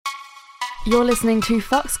You're listening to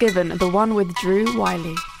Fucks Given, the one with Drew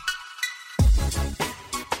Wiley.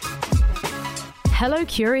 Hello,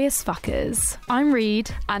 curious fuckers. I'm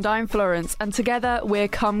Reed. And I'm Florence, and together we're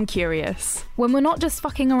Come Curious. When we're not just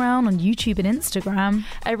fucking around on YouTube and Instagram.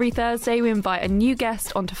 Every Thursday we invite a new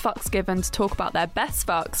guest onto Fucks Given to talk about their best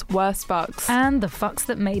fucks, worst fucks, and the fucks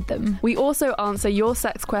that made them. We also answer your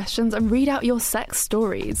sex questions and read out your sex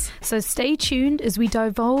stories. So stay tuned as we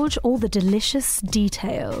divulge all the delicious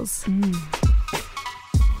details.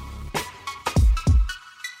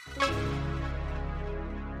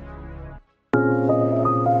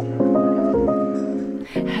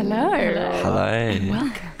 Hello.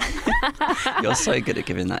 Welcome. You're so good at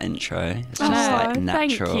giving that intro. It's just like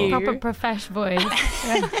natural. Thank you. Proper profesh voice.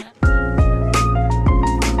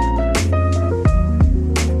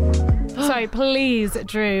 So please,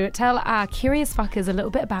 Drew, tell our curious fuckers a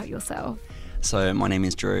little bit about yourself. So my name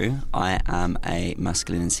is Drew. I am a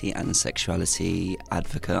masculinity and sexuality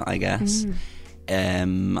advocate, I guess.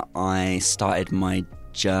 I started my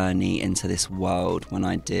journey into this world when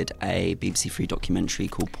I did a BBC Three documentary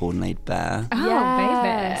called Porn Laid Bare. Oh,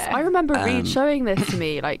 Yes. baby. I remember Reed showing this to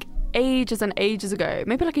me like ages and ages ago,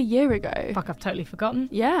 maybe like a year ago. Fuck, I've totally forgotten.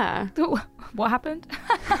 Yeah. What happened?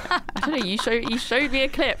 I don't know, you showed me a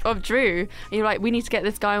clip of Drew and you're like, we need to get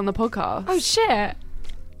this guy on the podcast. Oh, shit. I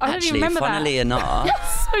don't Actually, even remember funnily that.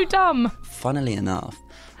 enough, So dumb. funnily enough,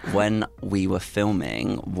 when we were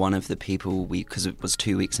filming, one of the people because it was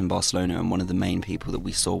 2 weeks in Barcelona, and one of the main people that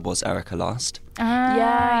we saw was Erica Lust.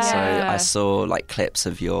 Yeah. So I saw like clips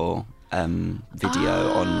of your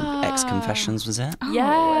video on X Confessions, was it?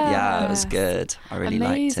 Yeah, it was good. I really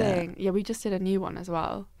liked it. Yeah, we just did a new one as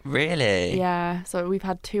well. Really? Yeah, so we've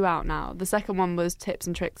had 2 out now. The second one was tips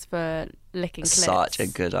and tricks for licking clits. Such a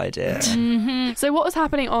good idea. So what was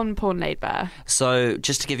happening on Porn Laid Bare? So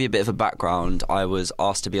just to give you a bit of a background, I was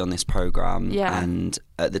asked to be on this programme, Yeah. and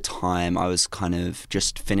at the time I was kind of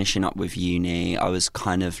just finishing up with uni. I was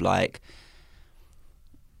kind of like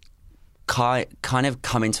kind of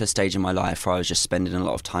coming to a stage in my life where I was just spending a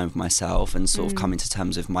lot of time with myself and sort of coming to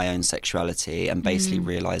terms with my own sexuality and basically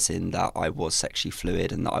realising that I was sexually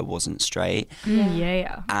fluid and that I wasn't straight.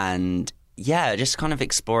 Yeah. And yeah, just kind of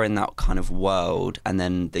exploring that kind of world, and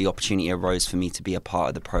then the opportunity arose for me to be a part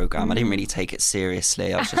of the programme. I didn't really take it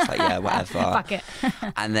seriously. I was just like, yeah, whatever. Fuck it.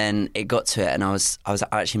 And then it got to it, and I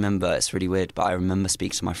actually remember, it's really weird, but I remember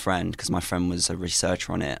speaking to my friend, because my friend was a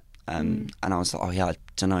researcher on it, and I was like, oh yeah, I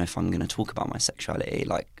don't know if I'm going to talk about my sexuality.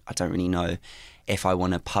 Like, I don't really know if I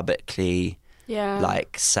want to publicly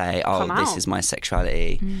like say, oh, Come this out. is my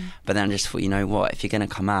sexuality. But then I just thought, you know what, if you're going to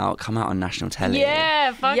come out on national telly.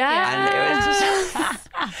 Yeah, fuck Yeah. And it was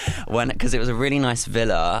just because it was a really nice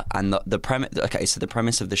villa, and the premise. Okay, so the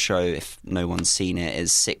premise of the show, if no one's seen it,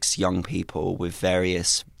 is 6 young people with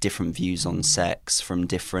various different views on sex from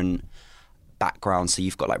different backgrounds. So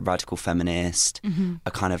you've got like radical feminist,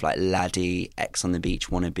 a kind of like laddie, Ex on the Beach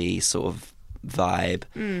wannabe sort of vibe,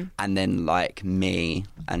 and then like me,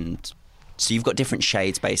 and so you've got different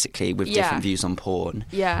shades basically with different views on porn.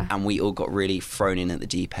 Yeah. And we all got really thrown in at the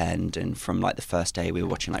deep end, and from like the first day we were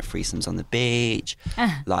watching like threesomes on the beach,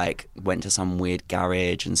 like went to some weird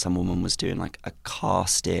garage and some woman was doing like a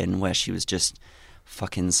casting where she was just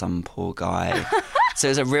fucking some poor guy. So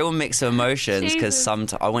it was a real mix of emotions, because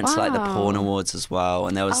I went to like the porn awards as well,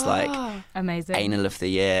 and there was like Amazing. anal of the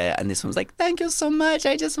year, and this one was like, thank you so much,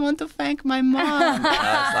 I just want to thank my mom. And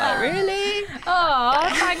I was like, really? Oh,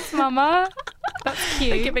 thanks, Mama. That's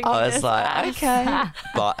cute. I was like, okay.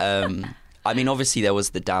 But I mean, obviously there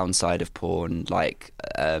was the downside of porn, like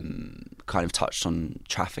kind of touched on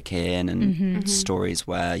trafficking and stories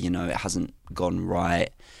where, you know, it hasn't gone right,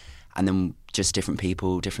 and then just different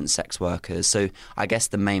people, different sex workers. So I guess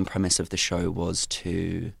the main premise of the show was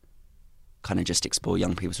to kind of just explore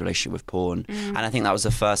young people's relationship with porn. And I think that was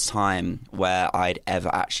the first time where I'd ever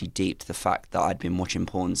actually deeped the fact that I'd been watching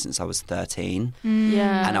porn since I was 13.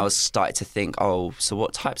 Yeah. And I was starting to think, oh, so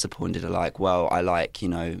what types of porn did I like? Well, I like, you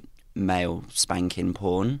know, male spanking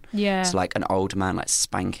porn. Yeah. So like an old man like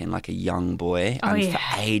spanking like a young boy. And for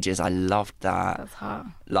ages I loved that. That's hot.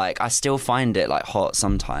 Like I still find it like hot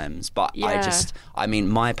sometimes, but I mean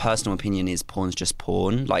my personal opinion is porn's just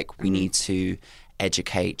porn. Like we need to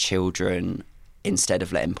educate children instead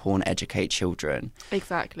of letting porn educate children.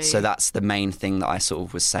 Exactly. So that's the main thing that I sort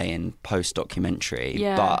of was saying post-documentary.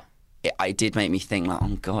 Yeah. But it did make me think like,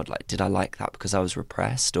 oh God, like did I like that because I was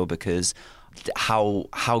repressed, or because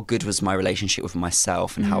how good was my relationship with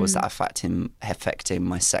myself, and how was that affecting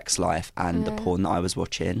my sex life and the porn that I was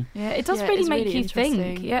watching? Yeah, it does Yeah, really it's make really you think.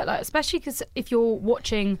 interesting. Yeah, like especially because if you're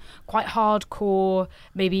watching quite hardcore,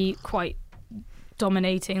 maybe quite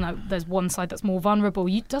dominating, like there's one side that's more vulnerable,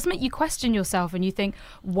 it does make you question yourself, and you think,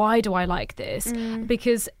 why do I like this?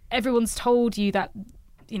 Because everyone's told you that,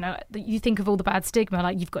 you know, you think of all the bad stigma,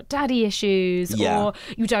 like you've got daddy issues, or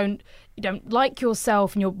you don't like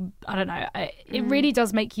yourself, and you're, I don't know, it really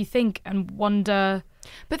does make you think and wonder.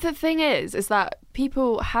 But the thing is that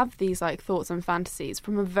people have these like thoughts and fantasies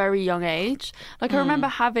from a very young age. Like I remember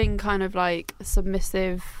having kind of like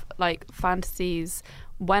submissive like fantasies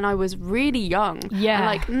when I was really young. Yeah. And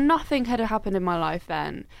like nothing had happened in my life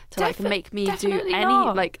then to like make me do definitely any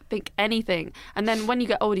not. like think anything. And then when you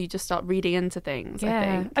get older, you just start reading into things. I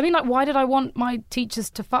think. I mean, like, why did I want my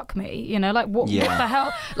teachers to fuck me? You know, like what the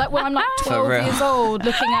hell? Like when I'm like 12 real. years old,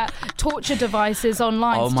 looking at torture devices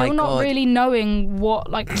online, Oh my still not God. really knowing why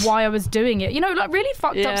I was doing it. You know, like really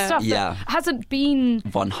fucked up stuff that hasn't been.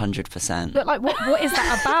 100%. But like, what is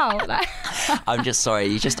that about? Like, I'm just sorry,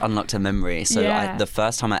 you just unlocked a memory. So the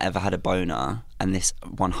first time I ever had a boner, and this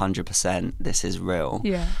 100%, this is real.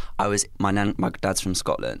 Yeah. I was my dad's from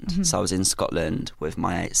Scotland, so I was in Scotland with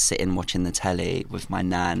sitting watching the telly with my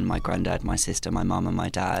nan, my granddad, my sister, my mum, and my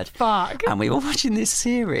dad. Fuck. And we were watching this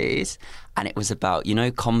series, and it was about, you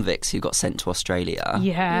know, convicts who got sent to Australia.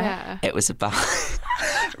 Yeah. It was about.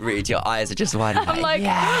 Rude, your eyes are just wide. I'm like,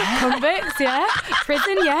 convicts,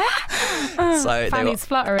 prison, So Fanny's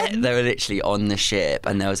fluttering. They were literally on the ship,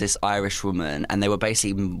 and there was this Irish woman, and they were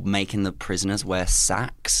basically making the prisoners wear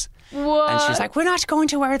sacks. What? And she was like, "We're not going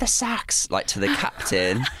to wear the sacks," like to the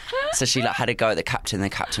captain. So she like had a go at the captain. The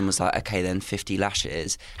captain was like, "Okay, then 50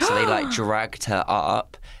 lashes." So they like dragged her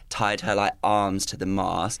up, tied her like arms to the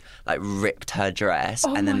mast, like ripped her dress,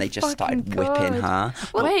 and then they just started whipping her.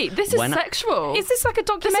 Wait, this is sexual. Is this like a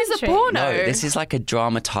documentary? This is a porno. No, this is like a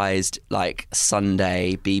dramatized like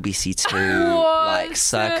Sunday BBC Two, like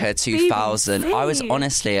circa 2000. I was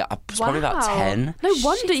honestly, I was probably about 10. No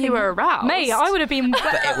wonder you were aroused. Mate, I would have been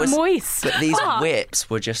moist. But these whips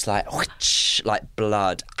were just like, whoosh, like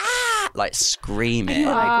blood, like screaming.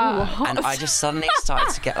 And I just suddenly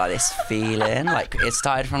started to get like this feeling, like it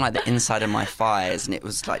started from like the inside of my thighs, and it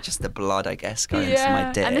was like just the blood, I guess, going to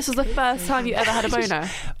my dick. And this was the first time you ever had a boner?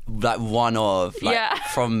 Like one of, like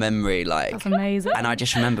from memory, like. That's amazing. And I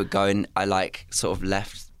just remember going, I like sort of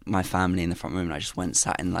left my family in the front room, and I just went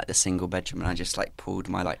sat in like the single bedroom, and I just like pulled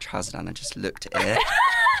my like trouser down and just looked at it.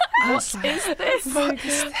 What is this?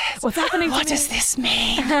 What's happening? What does this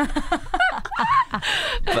mean?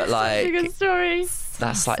 But like, Good story.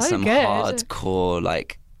 that's like So some good. hardcore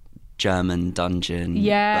like German dungeon,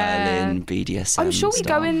 Berlin BDSM. I'm sure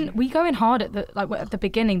stuff. we go in hard at the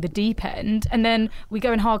beginning, the deep end, and then we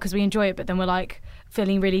go in hard because we enjoy it, but then we're like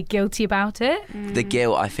feeling really guilty about it. The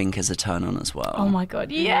guilt, I think, is a turn on as well. Oh my god,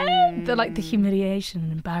 the humiliation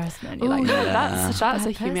and embarrassment. You're like, That's a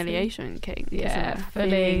person. humiliation kink. yeah, isn't it? fully.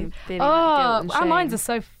 Feeling that guilt and our shame. minds are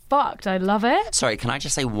so fucked. I love it. Sorry, can I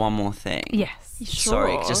just say one more thing? Yes.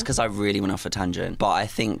 Sorry, Sure. just because I really went off a tangent. But I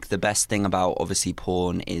think the best thing about obviously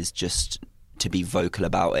porn is just to be vocal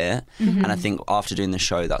about it. And I think after doing the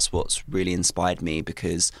show, that's what's really inspired me,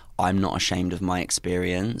 because I'm not ashamed of my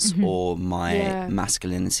experience or my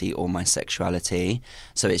masculinity or my sexuality.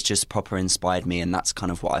 So it's just proper inspired me, and that's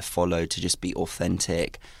kind of what I followed, to just be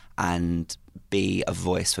authentic and be a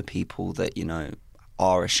voice for people that, you know,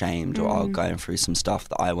 are ashamed or are going through some stuff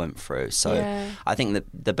that I went through. So I think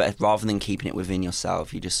that rather than keeping it within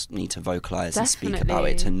yourself, you just need to vocalize and speak about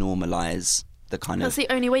it to normalize the kind That's of...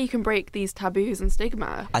 the only way you can break these taboos and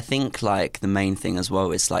stigma. I think like the main thing as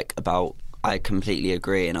well is like about... I completely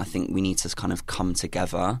agree, and I think we need to kind of come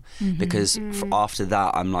together, because after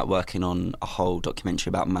that I'm like working on a whole documentary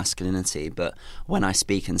about masculinity. But when I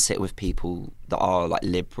speak and sit with people that are like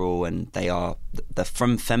liberal and they're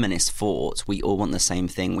from feminist thought, we all want the same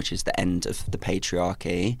thing, which is the end of the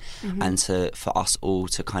patriarchy, and for us all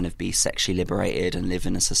to kind of be sexually liberated and live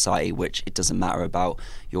in a society which it doesn't matter about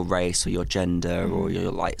your race or your gender or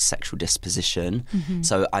your like sexual disposition.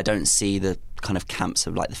 So I don't see the kind of camps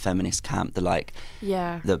of like the feminist camp, the like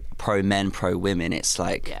the pro men, pro women. It's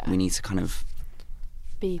like we need to kind of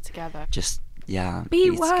be together, just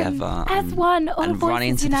be one, together as one, all and run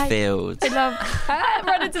into unite. the fields. I love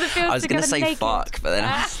run into the fields. I was going to say naked. fuck, but then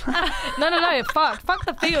I was no, fuck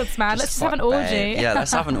the fields, man. Let's just have an fuck, orgy. babe. Yeah,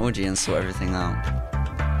 let's have an orgy and sort everything out.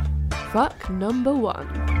 Fuck number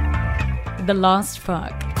 1. The last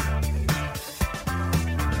fuck.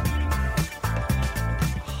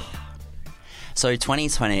 So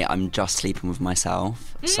 2020, I'm just sleeping with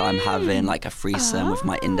myself. So I'm having like a threesome with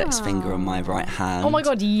my index finger on my right hand. Oh my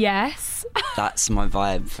god, yes. That's my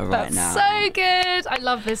vibe for right now. So good. I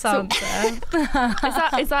love this answer.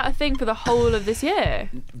 Is that a thing for the whole of this year?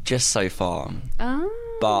 Just so far.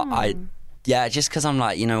 Oh. But Yeah, just because I'm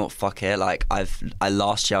like, you know what, fuck it. Like,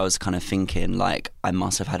 last year I was kind of thinking, like, I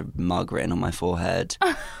must have had a mug written on my forehead.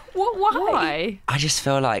 Why? I just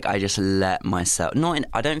feel like I just let myself,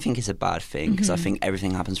 I don't think it's a bad thing, because I think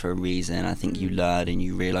everything happens for a reason. I think you learn and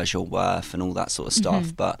you realise your worth and all that sort of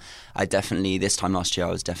stuff. But I definitely, this time last year, I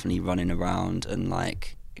was definitely running around and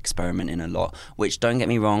like experimenting a lot, which, don't get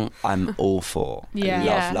me wrong, I'm all for.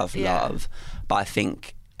 Yeah. Love. But I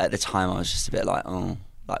think at the time I was just a bit like, oh,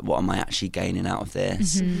 like, what am I actually gaining out of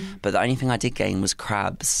this? But the only thing I did gain was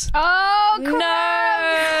crabs. Oh, crabs! No!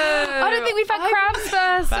 I don't think we've had crabs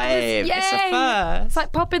first. Babe, Yay. it's a first. It's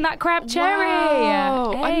like popping that crab cherry.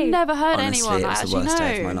 Wow. Hey. I've never heard Honestly, anyone it was actually the worst know.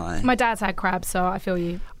 day of my life. My dad's had crabs, so I feel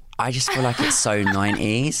you. I just feel like it's so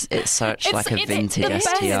 90s. It's such like a vintage the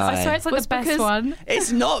best. STI. I swear it's like Was the best because- one.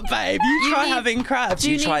 It's not, babe. You try having crabs.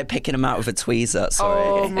 You try picking them out with a tweezer. Sorry.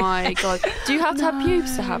 Oh my god. Do you have to have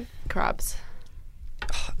pubes to have crabs?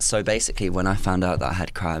 So basically, when I found out that I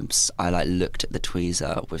had crabs, I like looked at the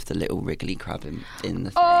tweezer with the little wriggly crab in the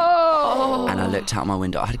thing. Oh. And I looked out my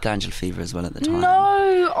window. I had glandular fever as well at the time.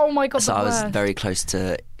 No. Oh my god. So the I was worst. very close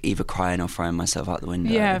to either crying or throwing myself out the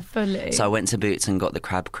window. Yeah, fully. So I went to Boots and got the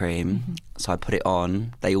crab cream. So I put it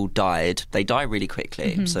on. They all died. They die really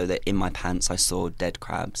quickly. So that in my pants I saw dead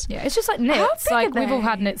crabs. Yeah, it's just like nits. big Like are we've all they?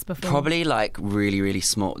 had nits before. Probably like really, really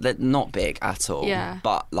small. They're not big at all. Yeah.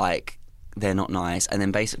 But like they're not nice. And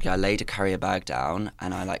then basically I laid a carrier bag down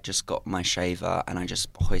and I like just got my shaver and I just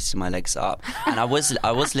hoisted my legs up. And I was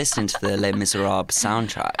listening to the Les Miserables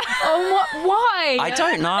soundtrack. Oh, why? I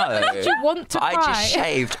don't know. Did you want to But cry? I just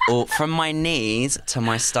shaved all, from my knees to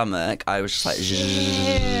my stomach. I was just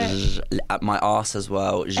like at my arse as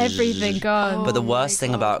well. Everything gone. But the Oh worst my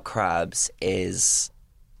thing God. about crabs is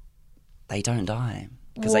they don't die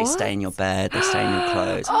because they stay in your bed, they stay in your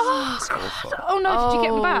clothes. It's awful. Oh no, did you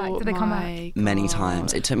get them back? Did they come back? my Many God.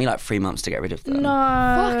 times. It took me like 3 months to get rid of them. No.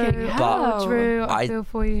 Fucking hell. But Drew, I I- feel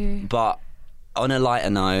for you. But on a lighter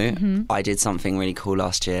note, I did something really cool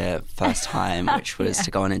last year, first time, which was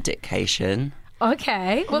to go on a dictation.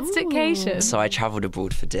 Okay. What's dictation? So I travelled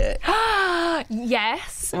abroad for Dick,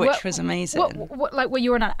 Yes. which was amazing. What, like, were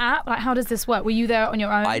you on an app? Like, how does this work? Were you there on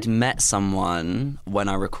your own? I'd met someone when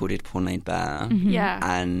I recorded Porn Laid Bare, Yeah.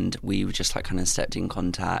 and we were just like kind of stepped in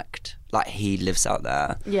contact. Like, he lives out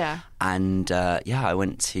there. Yeah. And yeah, I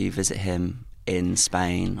went to visit him in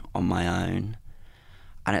Spain on my own,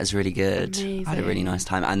 and it was really good. I had a really Amazing. nice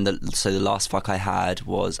time. And so the last fuck I had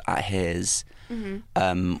was at his.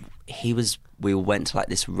 We went to like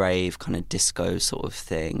this rave kind of disco sort of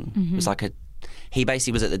thing. It was like he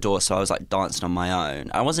basically was at the door, so I was like dancing on my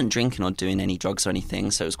own. I wasn't drinking or doing any drugs or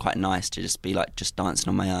anything, so it was quite nice to just be like just dancing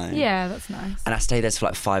on my own. Yeah, that's nice. And I stayed there till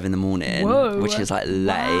like 5 a.m, Whoa. which is like late.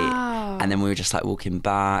 Wow. And then we were just like walking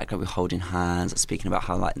back, like we were holding hands, like, speaking about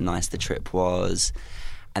how like nice the trip was.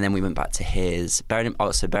 And then we went back to his. Bear in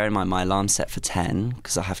mind, my alarm's set for 10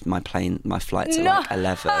 because I have my flight's at like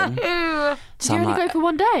 11. Did So you I'm only like, go for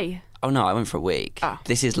one day? oh no, I went for a week. Oh.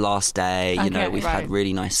 This is last day. You know, Okay, we've right. had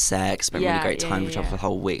really nice sex, spent Yeah, really great yeah, time yeah, with each other for the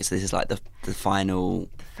whole week. So this is like the final.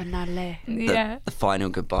 Finale. Yeah. The final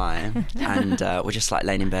goodbye. And we're just like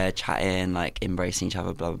laying in bed, chatting, like embracing each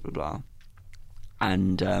other, blah, blah, blah, blah.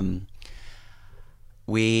 And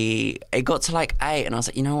it got to like 8 and I was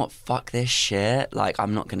like, you know what, fuck this shit. Like,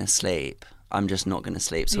 I'm not going to sleep. I'm just not going to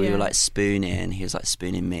sleep. So we Yeah. were like spooning. He was like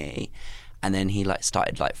spooning me. And then he like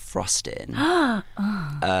started like frosting.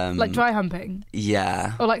 Like dry humping,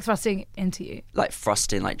 Yeah. or like thrusting into you. Like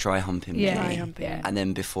frosting, like dry humping Yeah. me. Dry humping. Yeah. And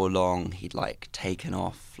then before long, he'd like taken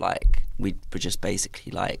off. Like, we were just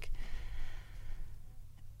basically like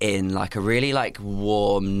in like a really like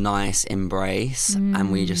warm, nice embrace,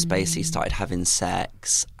 and we just basically started having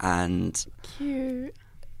sex. And Cute.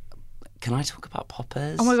 can I talk about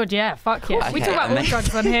poppers? Oh my god, yeah, fuck yeah. We Okay, talk about all ama-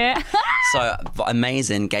 drugs on here. So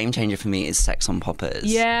amazing, game changer for me is sex on poppers.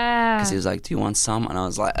 Yeah. Because he was like, do you want some? And I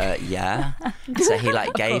was like, yeah. So he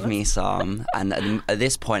like gave me some, and at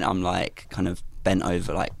this point I'm like kind of bent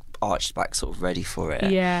over, like arched back, sort of ready for it.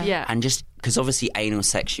 Yeah. Yeah. And just because obviously anal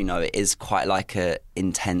sex, you know, it is quite like a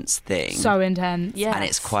intense thing. So intense. Yeah. And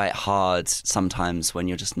it's quite hard sometimes when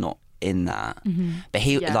you're just not in that. But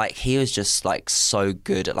Yeah. he was just like so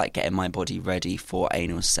good at like getting my body ready for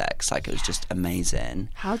anal sex. Like, it was just amazing.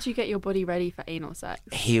 How do you get your body ready for anal sex?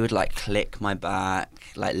 He would like click my back,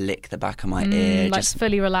 like lick the back of my ear, like just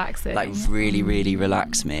fully relaxing. like really, really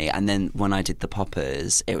relax me. And then when I did the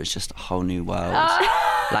poppers, it was just a whole new world.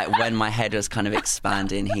 Like, when my head was kind of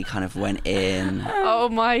expanding, he kind of went in. Oh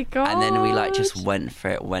my god. And then we like just went for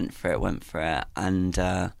it. And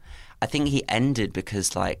I think he ended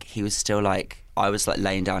because like he was still like I was like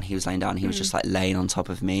laying down, he was laying down, he was just like laying on top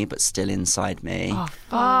of me, but still inside me. Oh,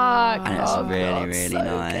 fuck. And it's really, God, really so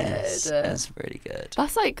nice. good. It's really good.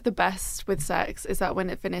 That's like the best with sex, is that when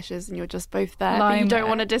it finishes and you're just both there, but Lying you don't there.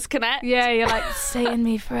 want to disconnect. Yeah, you're like, stay in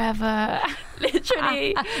me forever.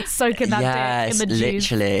 Literally. Soaking that dick in the juice.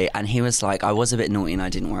 literally. And he was like, I was a bit naughty and I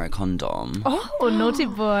didn't wear a condom. Oh, naughty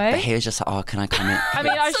boy. But he was just like, oh, can I come in? I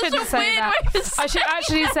mean, I shouldn't say that. I should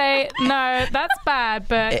actually say, no, that's bad,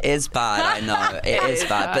 but... It is bad, I know. It is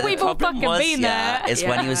bad. But We've the all problem fucking was, been there. is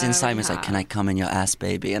when he was Yeah, inside me, he we was like, have. can I come in your ass,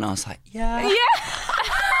 baby? And I was like, yeah.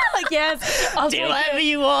 Like, yes. I'll Do whatever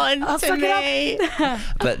you want to suck me.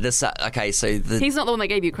 But this, okay, so He's not the one that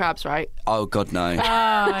gave you crabs, right? oh God no,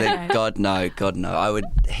 Oh, okay. God no.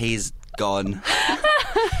 He's gone.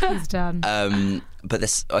 He's done. But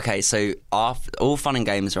this, okay, so after, all fun and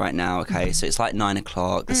games right now. Okay, so it's like 9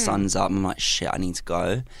 o'clock. The sun's up. I'm like, shit, I need to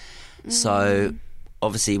go. So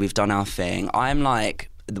obviously we've done our thing. I'm like,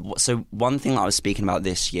 so one thing that I was speaking about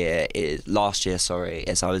last year,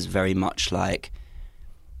 is I was very much like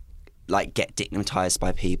get dignitized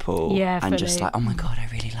by people, Yeah, and just fully. like, oh my God, I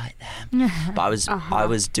really like them. But I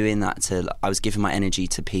was doing that I was giving my energy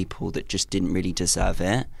to people that just didn't really deserve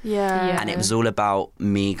it. Yeah. And it was all about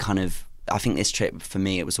me kind of, I think this trip for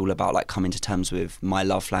me, it was all about like coming to terms with my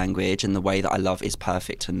love language, and the way that I love is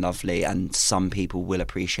perfect and lovely, and some people will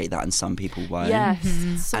appreciate that and some people won't. Yes,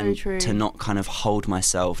 so And true. to not kind of hold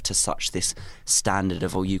myself to such this standard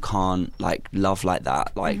of, oh, you can't like love like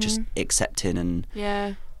that, like just accepting and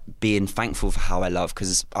Yeah. being thankful for how I love,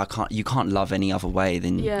 because you can't love any other way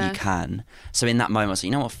than Yeah. you can. So in that moment I was like,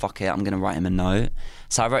 you know what, fuck it, I'm gonna write him a note.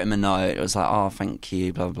 So I wrote him a note. It was like, oh, thank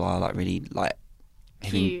you, blah blah blah, like really like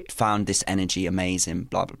having Cute. found this energy amazing,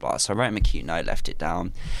 blah blah blah. So I wrote him a cute note, left it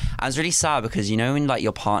down. I was really sad because, you know, when like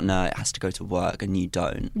your partner has to go to work and you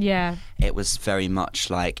don't, Yeah. it was very much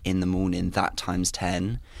like in the morning, that times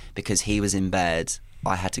 10, because he was in bed,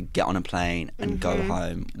 I had to get on a plane and go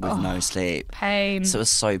home with no sleep. Pain. So it was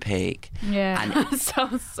so peak. Yeah. And That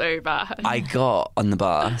sounds so bad. I got on the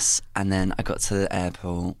bus and then I got to the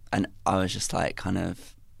airport and I was just like kind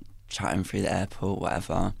of chatting through the airport,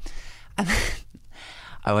 whatever. And then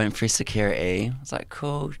I went through security. I was like,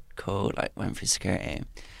 cool, like went through security.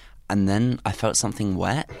 And then I felt something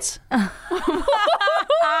wet.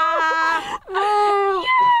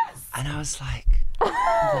 Yes. And I was like,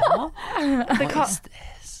 what? What is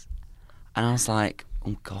this? And I was like,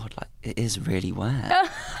 oh God, like it is really wet.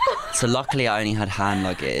 So luckily I only had hand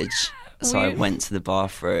luggage. So I went to the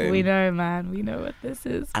bathroom. We know, man. We know what this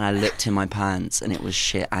is. And I looked in my pants and it was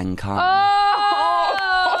shit and cum.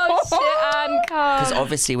 Oh, shit and cum. Because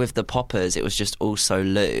obviously with the poppers, it was just all so Of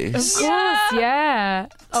loose. course, yeah.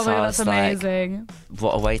 Oh So my I God, that's was like- amazing.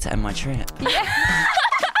 What a way to end my trip.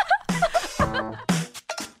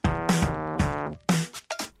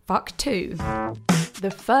 Fuck 2.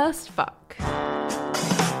 The first fuck.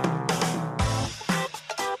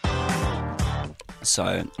 So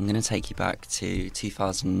I'm going to take you back to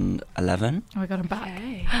 2011. Oh my God, I'm back.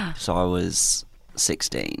 Okay. So I was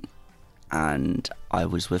 16 and I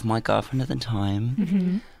was with my girlfriend at the time.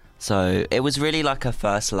 Mm-hmm. So it was really like a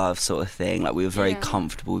first love sort of thing. Like we were very Yeah.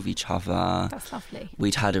 comfortable with each other. That's lovely.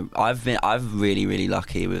 I've really, really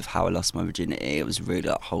lucky with how I lost my virginity. It was really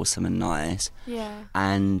like, wholesome and nice. Yeah.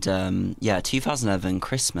 And 2011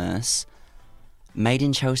 Christmas, Made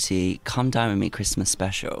in Chelsea, Come Down With Me Christmas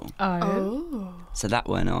special. Oh. So that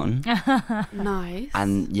went on. Nice.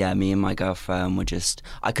 And yeah, me and my girlfriend were just,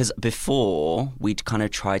 because before we'd kind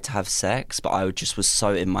of tried to have sex, but I just was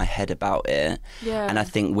so in my head about it. Yeah. And I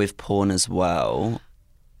think with porn as well,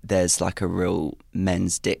 there's like a real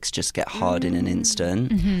men's dicks just get hard in an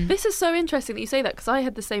instant. This is so interesting that you say that, because I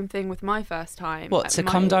had the same thing with my first time. What, At to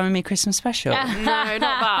my- Come Down With Me Christmas special? No, not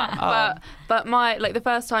that. Oh. But my, like, the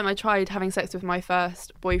first time I tried having sex with my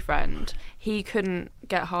first boyfriend, he couldn't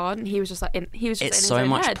get hard, and he was just like in It's his so own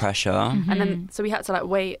much head. pressure. And then so we had to like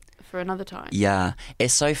wait for another time. Yeah,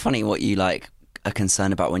 it's so funny what you like are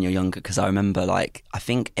concerned about when you're younger, because I remember like I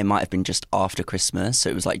think it might have been just after Christmas, so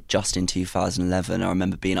it was like just in 2011. I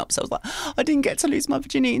remember being upset. I was like, I didn't get to lose my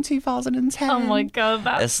virginity in 2010. Oh my God,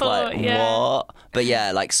 that's It's like what? But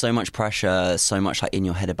yeah, like so much pressure, so much like in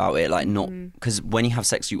your head about it, like not because when you have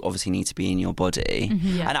sex, you obviously need to be in your body,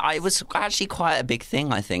 Yeah. and it was actually quite a big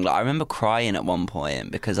thing. I think like I remember crying at one point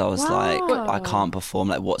because I was like, I can't perform.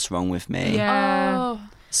 Like, what's wrong with me? Yeah. Oh.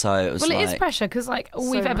 So it was Well, it is pressure because, like, all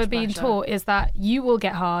So we've ever much been pressure. taught is that you will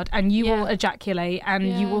get hard and you will Yeah. ejaculate and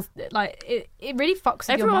you Yeah. will, like, it really fucks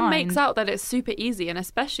with your Everyone mind. makes out that it's super easy, and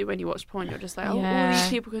especially when you watch porn, you're just like, oh, all Yeah. these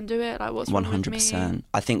people can do it. Like, what's wrong with me? 100%.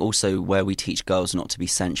 I think also where we teach girls not to be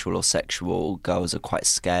sensual or sexual, girls are quite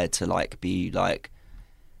scared to like be like.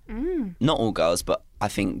 Not all girls, but I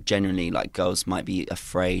think generally like girls might be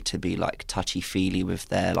afraid to be like touchy feely with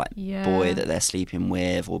their like Yeah. boy that they're sleeping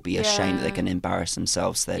with, or be ashamed that they're Yeah. going to embarrass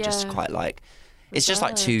themselves. They're just Yeah. quite like it's just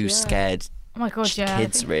like Reserved, two yeah. scared Oh my God, yeah. I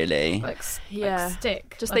kids, think, really. Like, Yeah. like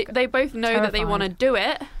stick. Just like, they both know that they want to do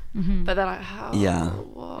it, Mhm. but they're like, how? Yeah.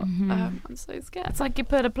 What? I'm so scared. It's like you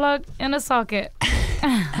put a plug in a socket.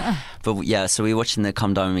 But yeah, so we were watching the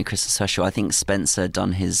Come Down With Me Christmas special. I think Spencer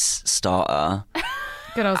done his starter,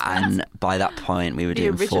 Good old and by that point we were The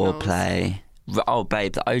doing originals. foreplay. Oh,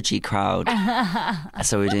 babe, the OG crowd.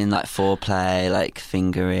 So we're doing like foreplay, like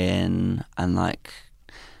fingering and like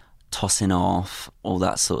tossing off, all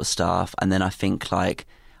that sort of stuff. And then I think like,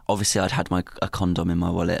 obviously I'd had a condom in my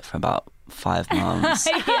wallet for about 5 months.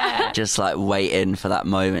 Yeah. Just like waiting for that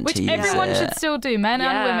moment Which to use everyone it. should still do. Men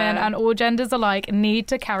and Yeah. women and all genders alike need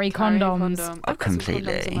to carry Carry a condoms. condom. Oh, I've got some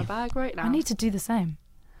completely. condoms in my bag right now. I need to do the same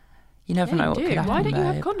You never Yeah, know you what do. could happen, Why don't you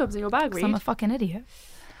have babe. condoms in your bag, because I'm Reed? a fucking idiot.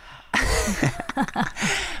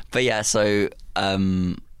 But yeah, so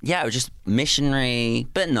yeah, it was just missionary,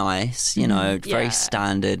 but nice, you know, very Yeah.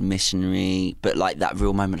 standard missionary, but like that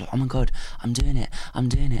real moment of, oh my God, I'm doing it, I'm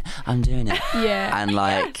doing it, I'm doing it. Yeah. And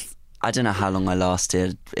like, I don't know how long I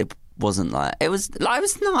lasted. It wasn't like, it was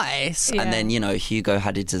nice. Yeah. And then, you know, Hugo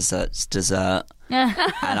had his dessert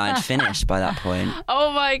and I'd finished by that point.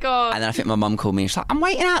 Oh my god. And then I think my mum called me and she's like, I'm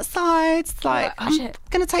waiting outside. It's like, oh, I'm shit.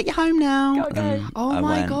 going to take you home now. Go, go. And Oh I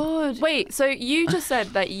my went. god. Wait, so you just said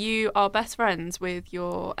that you are best friends with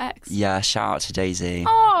your ex? Yeah, shout out to Daisy.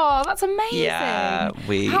 Oh, that's amazing. Yeah,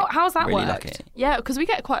 we How's that really worked? like it. Yeah, because we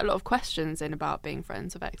get quite a lot of questions in about being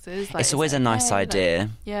friends with exes. Like, It's always a nice okay? Like, idea.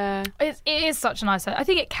 yeah. It is such a nice. I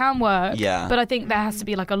think it can work. Yeah. But I think there has to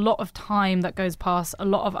be like a lot of time that goes past, a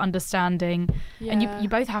lot of understanding, and Yeah. you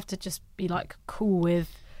both have to just be like cool with,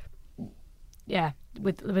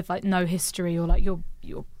 with like no history or like your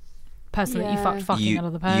person that you Yeah. fucked fucking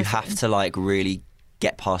another person. You have to like really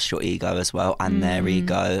get past your ego as well and their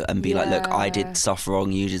ego and be like, look, I Yeah. did stuff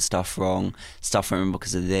wrong, you did stuff wrong, stuff wrong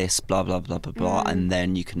because of this, blah blah blah blah blah, and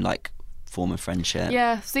then you can like form a friendship.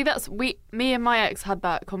 Yeah, see, me and my ex had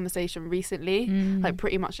that conversation recently, like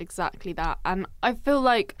pretty much exactly that, and I feel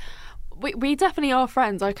like we definitely are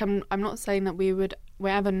friends. Like I'm not saying that we're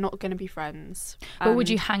ever not going to be friends. But would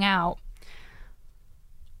you And hang out?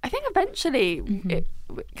 I think eventually it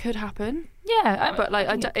could happen, Yeah, but like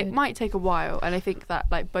think it could. might take a while, and I think that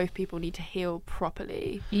like both people need to heal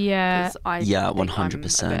properly. Yeah, 'Cause I Yeah, think I'm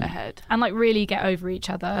 100%. a bit ahead. and like really get over each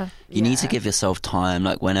other. You need to Yeah. give yourself time.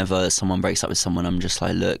 Like whenever someone breaks up with someone, I'm just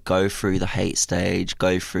like, look, go through the hate stage,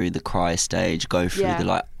 go through the cry stage, go through Yeah. the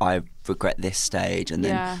like, I regret this stage, and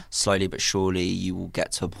then Yeah. slowly but surely you will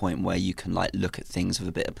get to a point where you can like look at things with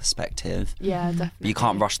a bit of perspective. Yeah, definitely. But you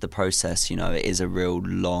can't rush the process. You know, it is a real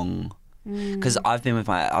long. Mm. Because I've been with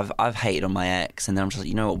I've hated on my ex, and then I'm just like,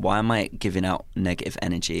 you know what? Why am I giving out negative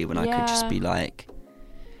energy when I could just Yeah. be like,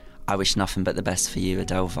 I wish nothing but the best for you,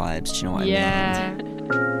 Adele vibes. Do you know what I mean? Yeah.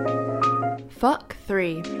 Fuck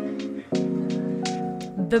 3.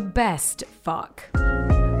 The best fuck.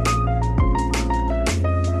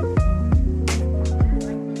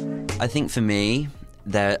 I think for me,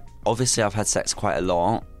 obviously I've had sex quite a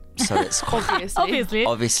lot, so it's Obviously.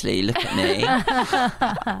 Obviously. look at me.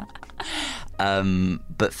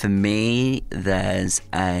 But for me, there's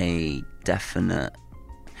definitely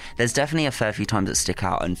a fair few times that stick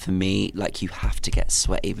out, and for me, like, you have to get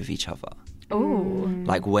sweaty with each other. Oh.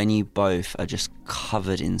 Like when you both are just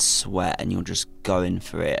covered in sweat and you're just going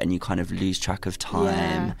for it, and you kind of lose track of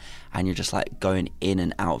time, Yeah. and you're just like going in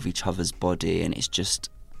and out of each other's body, and it's just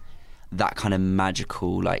that kind of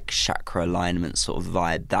magical like chakra alignment sort of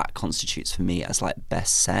vibe that constitutes for me as like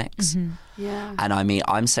best sex. Yeah. And I mean,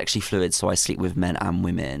 I'm sexually fluid, so I sleep with men and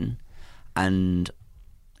women. And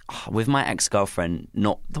with my ex-girlfriend,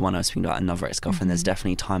 not the one I was speaking about, another ex-girlfriend, there's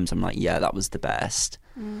definitely times I'm like, yeah, that was the best.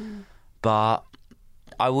 But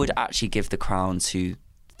I would actually give the crown to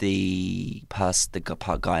the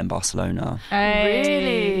guy in Barcelona. Hey,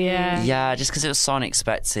 Really? Yeah. Yeah, just because it was so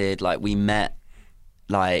unexpected. Like, we met,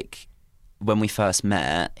 like, when we first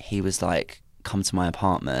met, he was like, come to my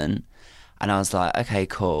apartment. And I was like, okay,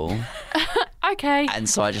 cool. Okay. And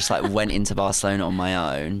so I just like went into Barcelona on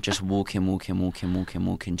my own, just walking,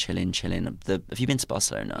 chilling. Have you been to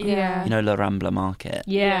Barcelona? Yeah. You know La Rambla Market?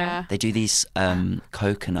 Yeah. They do these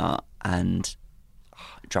coconut and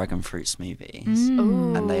dragon fruit smoothies.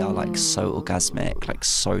 Ooh. And they are like so orgasmic, like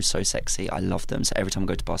so sexy. I love them. So every time I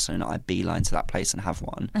go to Barcelona, I beeline to that place and have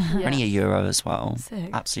one. Yeah. Only €1 as well. Sick.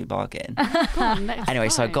 Absolute bargain. Go on, next Anyway,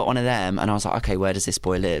 so I time. got one of them and I was like, okay, where does this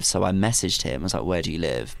boy live? So I messaged him. I was like, where do you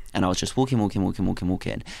live? And I was just walking.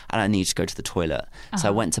 And I needed to go to the toilet. So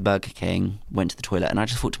I went to Burger King, went to the toilet, and I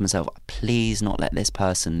just thought to myself, please not let this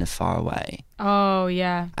person live far away. Oh,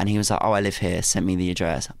 yeah. And he was like, oh, I live here. Sent me the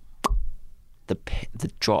address.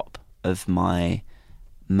 The drop of my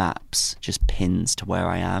maps just pins to where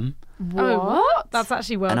I am. Oh, what? That's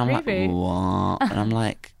actually well And I'm creepy. like, what? And I'm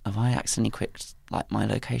like, have I accidentally clicked like my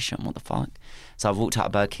location? What the fuck? So I've walked out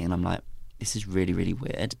of Burger King and I'm like, this is really, really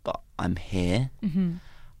weird, but I'm here. Mm-hmm.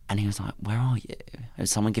 And he was like, where are you? Did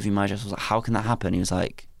someone give you my address? I was like, how can that happen? He was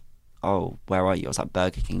like, oh, where are you? I was like,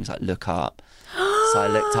 Burger King. He was like, look up. So I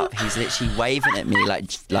looked up. He's literally waving at me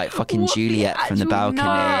like fucking Juliet from the balcony.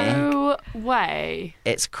 No way.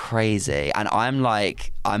 It's crazy. And I'm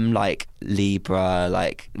like Libra,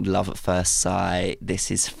 like love at first sight. This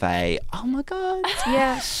is fate. Oh my God.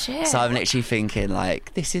 Yeah, shit. So I'm literally thinking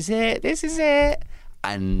like, this is it.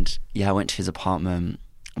 And yeah, I went to his apartment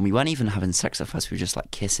and we weren't even having sex at first. We were just like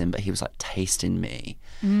kissing, but he was like tasting me,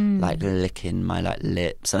 like licking my like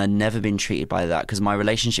lips. And I'd never been treated by that because my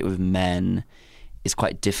relationship with men is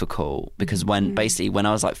quite difficult because when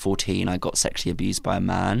I was like 14, I got sexually abused by a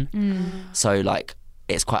man. So like,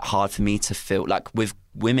 it's quite hard for me to feel like with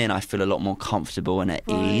women, I feel a lot more comfortable and at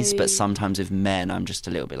ease, but sometimes with men, I'm just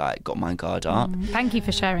a little bit like got my guard up. Thank you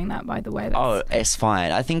for sharing that, by the way. Oh, it's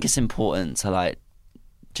fine. I think it's important to like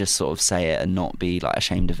just sort of say it and not be like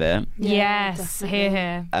ashamed of it. Yes, definitely.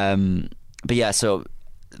 here. But yeah, so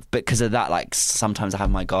because of that, like sometimes I have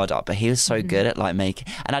my guard up, but he was so good at like making,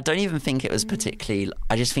 and I don't even think it was particularly,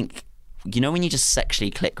 I just think, you know, when you just sexually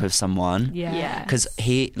click with someone, Yeah. because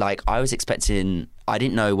he, like, I was expecting, I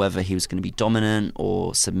didn't know whether he was going to be dominant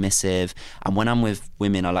or submissive. And when I'm with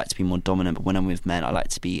women, I like to be more dominant, but when I'm with men, I like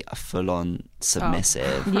to be a full-on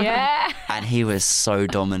submissive. Yeah. And he was so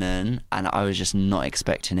dominant, and I was just not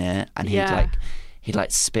expecting it. And he'd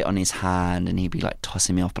like spit on his hand, and he'd be like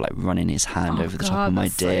tossing me off, but like running his hand over the top of my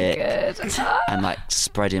dick, and like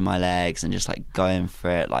spreading my legs and just like going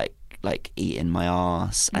for it, like eating my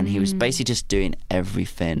ass. And he was basically just doing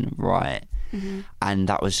everything right. And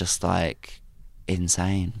that was just like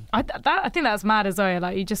insane. I think that's mad as well.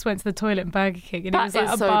 Like, you just went to the toilet in Burger King and That it was like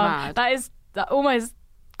is so above. mad. That is almost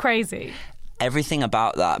crazy. Everything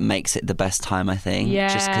about that makes it the best time, I think.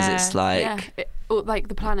 Yeah. Just because it's like, like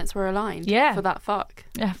the planets were aligned. Yeah. For that fuck.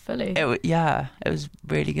 Yeah, fully. it was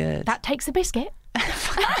really good. That takes a biscuit.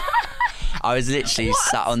 I was literally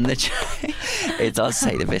sat on the train. It does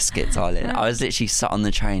take the biscuit, darling. I was literally sat on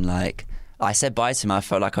the train, like, I said bye to him. I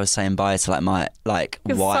felt like I was saying bye to like my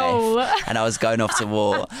wife, soul. and I was going off to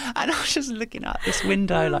war, and I was just looking out this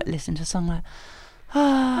window, like listening to a song, like.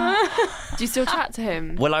 Do you still chat to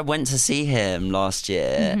him? Well, I went to see him last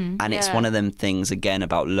year, and it's Yeah. one of them things again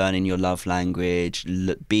about learning your love language.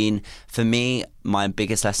 For me, my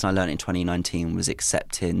biggest lesson I learned in 2019 was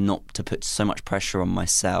accepting not to put so much pressure on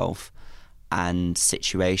myself and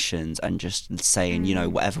situations, and just saying, you know,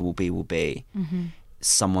 whatever will be, will be.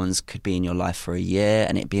 Someone's could be in your life for a year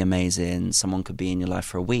and it'd be amazing. Someone could be in your life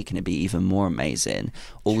for a week and it'd be even more amazing.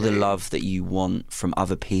 All the love that you want from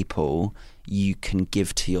other people, you can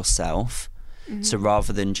give to yourself. So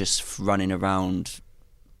rather than just running around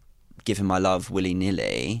giving my love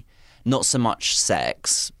willy-nilly, not so much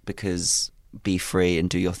sex, because be free and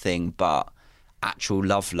do your thing, but actual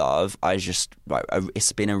love, I just, like,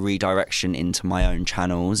 it's been a redirection into my own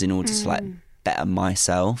channels in order to like better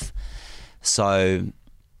myself. So,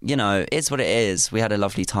 you know, it's what it is. We had a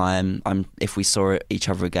lovely time. If we saw each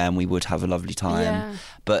other again, we would have a lovely time. Yeah.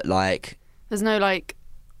 But like, There's no like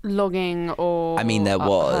logging or. I mean, there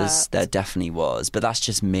hurt. definitely was. But that's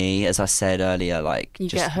just me, as I said earlier. Like, You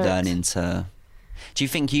just get hooked. learning to. Do you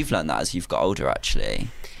think you've learned that as you've got older? Actually,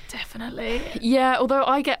 Definitely. Yeah, although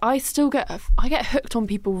I get hooked on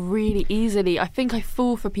people really easily. I think I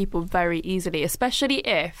fall for people very easily, especially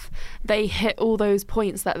if they hit all those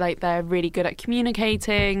points that like they're really good at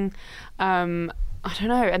communicating. I don't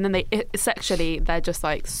know, and then sexually they're just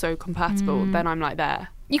like so compatible. Then I'm like there.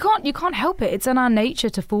 You can't help it. It's in our nature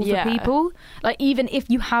to fall Yeah. for people. Like, even if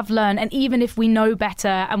you have learned, and even if we know better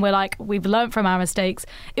and we're like, we've learned from our mistakes,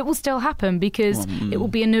 it will still happen because it will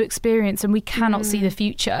be a new experience and we cannot see the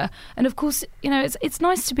future. And of course, you know, it's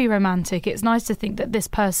nice to be romantic. It's nice to think that this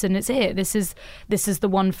person is it. This is the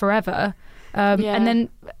one forever. And then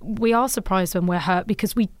we are surprised when we're hurt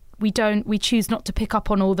because we choose not to pick up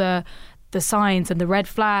on all the the signs and the red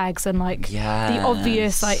flags and like the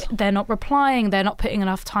obvious, like they're not replying, they're not putting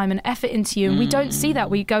enough time and effort into you, and we don't see that.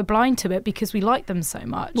 We go blind to it because we like them so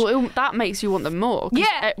much. Well, that makes you want them more.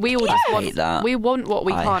 Yeah, we all just want that. We want what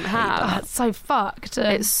we can't have. That's so fucked.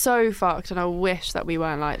 It's so fucked, and I wish that we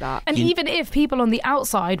weren't like that. And even if people on the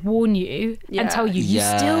outside warn you and tell you, you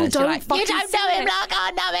still don't like, fucking you don't know him like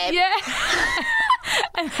I know him. Yeah.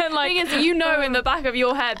 And then, like, the thing is, you know in the back of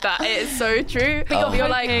your head that it is so true, but you're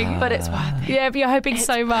like, but it's worth it. Yeah, but you're hoping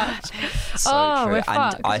so much. So true. We're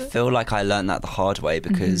fucked. And I feel like I learned that the hard way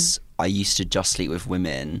because I used to just sleep with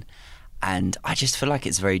women, and I just feel like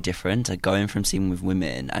it's very different. Going from sleeping with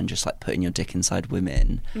women and just like putting your dick inside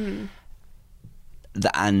women,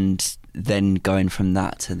 and then going from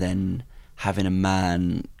that to then having a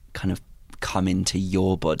man kind of come into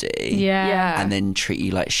your body, and then treat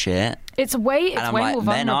you like shit. It's way and I'm way like, more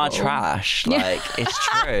men are vulnerable. trash. Like, it's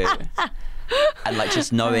true. And like,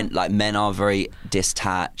 just knowing like men are very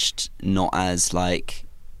detached, not as like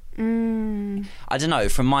I don't know,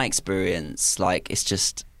 from my experience, like it's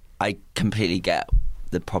just I completely get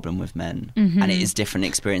the problem with men, and it is different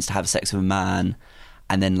experience to have sex with a man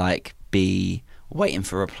and then like be waiting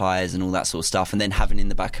for replies and all that sort of stuff, and then having in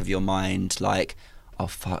the back of your mind like, oh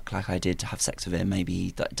fuck, like I did have sex with him, maybe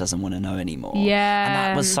he doesn't want to know anymore. Yeah. And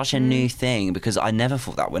that was such a new thing because I never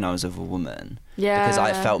thought that when I was with a woman. Yeah. Because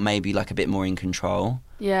I felt maybe like a bit more in control.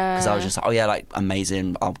 Yeah. Because I was just like, oh yeah, like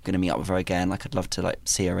amazing, I'm going to meet up with her again, like I'd love to like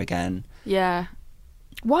see her again. Yeah.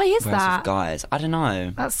 Why is Whereas that? with guys, I don't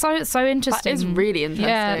know. That's so interesting. That is really interesting.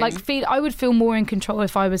 Yeah, like I would feel more in control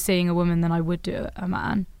if I was seeing a woman than I would do a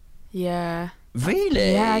man. Yeah.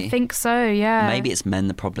 Really? Yeah, I think so, yeah. Maybe it's men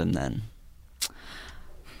the problem then.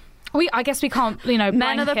 I guess we can't,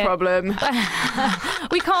 men are the problem.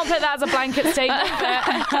 We can't put that as a blanket statement.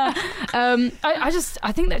 But,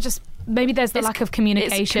 I think that just maybe there's the lack of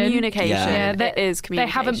communication. It's communication. Yeah, it is communication.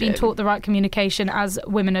 They haven't been taught the right communication as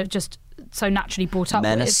women are just so naturally brought up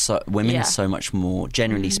with. Women are so much more,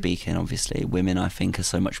 generally speaking, obviously, women I think are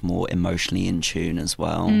so much more emotionally in tune as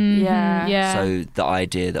well. Yeah. So the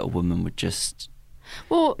idea that a woman would just...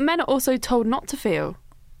 Well, men are also told not to feel.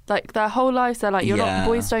 Like their whole lives, they're like,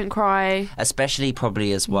 boys don't cry. Especially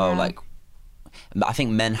probably as well, like, I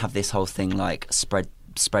think men have this whole thing like spread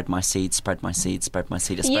my seed, spread my seed, spread my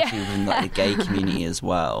seed, especially within like the gay community as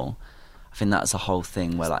well. I think that's a whole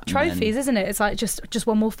thing where like trophies, isn't it? It's like just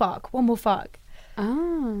one more fuck.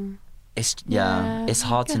 Oh. It's it's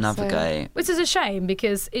hard to navigate. Which is a shame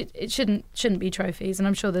because it shouldn't be trophies, and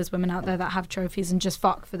I'm sure there's women out there that have trophies and just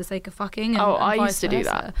fuck for the sake of fucking. And I vice used to do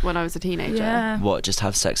that when I was a teenager. Yeah. What, just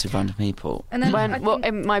have sex with random people? And then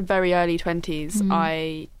in my very early 20s,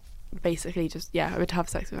 I basically just I would have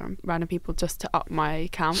sex with random people just to up my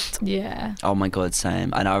count. Yeah. Oh my god,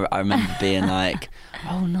 same. And I remember being like,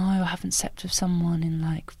 oh no, I haven't slept with someone in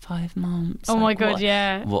like 5 months. Oh like, my god,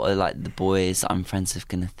 yeah. What are like the boys that I'm friends with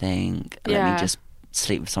gonna think? Let me just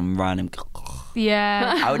sleep with some random...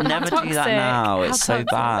 Yeah. I would never do that now. It's so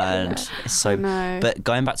bad. It's so... No. But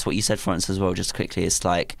going back to what you said, Florence, as well, just quickly, it's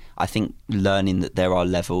like, I think learning that there are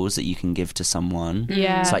levels that you can give to someone.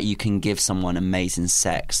 Yeah. It's like you can give someone amazing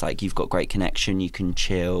sex. Like you've got great connection, you can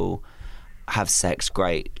chill, have sex,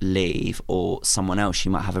 great, leave. Or someone else,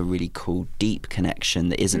 you might have a really cool, deep connection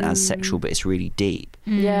that isn't as sexual, but it's really deep.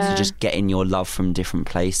 Yeah. So just getting your love from different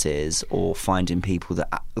places or finding people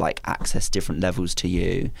that like access different levels to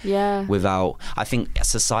you. Yeah. Without, I think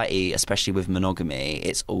society, especially with monogamy,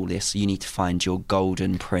 it's all this, you need to find your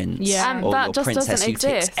golden prince. Yeah. And or that your just princess doesn't who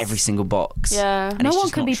ticks exist. every single box. Yeah. And No it's one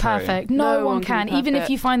just can not be true. perfect. No one can. be Even if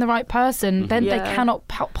perfect. you find the right person, then they cannot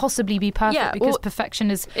possibly be perfect because perfection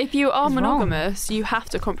is. If you are is monogamous, you have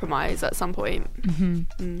to compromise at some point.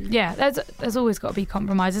 Yeah, there's always got to be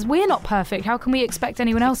compromises. We're not perfect. How can we expect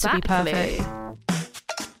anyone else to be perfect?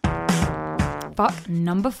 Fuck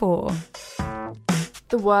number 4.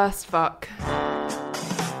 The worst fuck.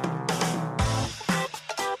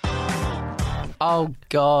 Oh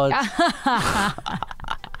God.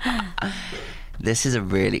 This is a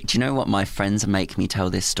really... Do you know what? My friends make me tell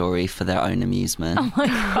this story for their own amusement. Oh my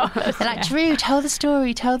god! They're like, Drew, tell the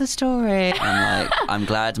story. I'm like, I'm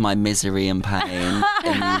glad my misery and pain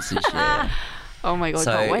amuses you. Oh my god!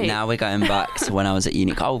 So can't wait. now we're going back to when I was at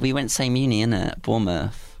uni. Oh, we went same uni, innit?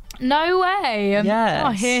 Bournemouth. No way. Yes. Oh,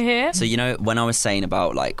 here. So, you know, when I was saying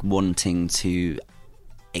about like wanting to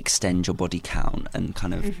extend your body count and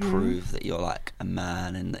kind of prove that you're like a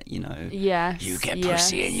man and that, you know, you get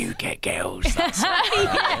pussy and you get girls. That's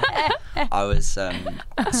I was,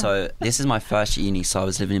 so this is my first uni, so I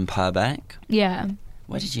was living in Purbeck. Yeah.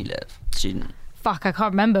 Where did you live? Student. Fuck, I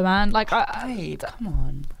can't remember, man. Like, Babe, come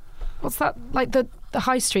on. what's that? Like the the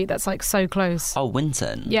high street that's like so close. Oh,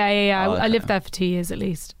 Winton. Yeah. Oh, I okay. lived there for 2 years at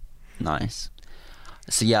least. Nice.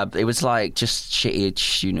 So yeah, it was like just shitty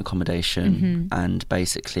student accommodation, and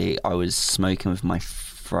basically I was smoking with my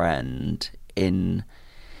friend in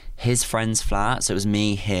his friend's flat. So it was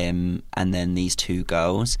me, him, and then these two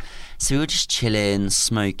girls. So we were just chilling,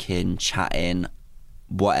 smoking, chatting,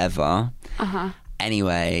 whatever.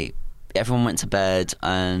 Anyway, everyone went to bed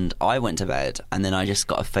and I went to bed, and then I just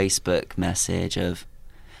got a Facebook message of,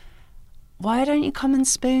 why don't you come and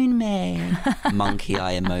spoon me? Monkey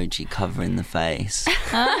eye emoji covering the face.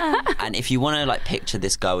 And if you want to like picture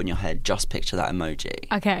this girl in your head, just picture that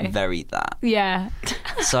emoji. Okay. Very that. Yeah.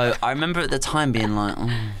 So I remember at the time being like,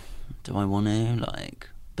 do I want to? Like,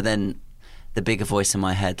 but then the bigger voice in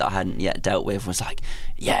my head that I hadn't yet dealt with was like,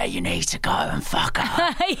 yeah, you need to go and fuck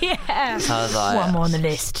her. Yeah. So I was like, one more on the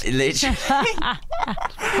list. Literally.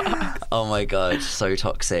 Oh my god, so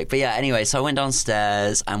toxic. But yeah, anyway, so I went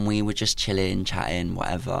downstairs and we were just chilling, chatting,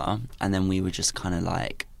 whatever, and then we were just kind of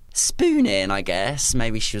like spooning, I guess.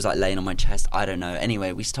 Maybe she was like laying on my chest, I don't know.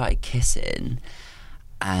 Anyway, we started kissing,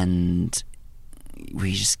 and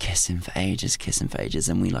we just kissing for ages,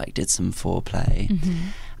 and we like did some foreplay.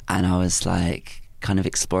 And I was like kind of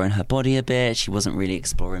exploring her body a bit. She wasn't really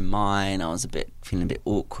exploring mine. I was feeling a bit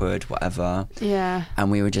awkward, whatever. Yeah.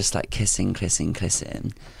 And we were just like kissing.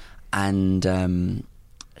 And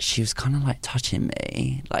she was kind of like touching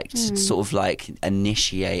me, like to sort of like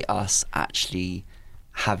initiate us actually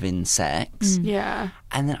having sex. Yeah.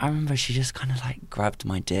 And then I remember she just kind of like grabbed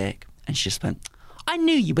my dick and she just went, I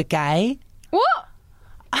knew you were gay. What?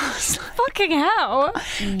 I was like, Fucking hell.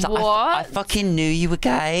 so What? I fucking knew you were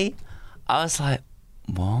gay. I was like,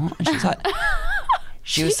 what? And she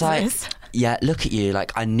was like, Jesus. yeah, look at you.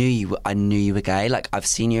 Like, I knew you were gay. Like, I've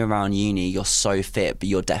seen you around uni. You're so fit, but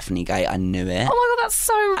you're definitely gay. I knew it. Oh my god, that's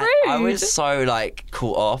so rude. And I was so like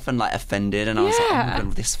caught off and like offended, and I was like, oh my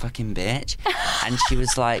god, this fucking bitch. And she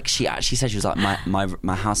was like, she actually said, she was like,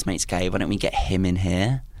 my housemate's gay. Why don't we get him in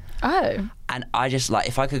here? Oh. And I just like,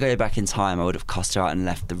 if I could go back in time, I would have cussed her out and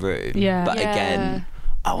left the room. Yeah. But Yeah. again,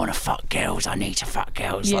 I want to fuck girls. I need to fuck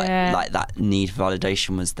girls. Yeah. Like that need for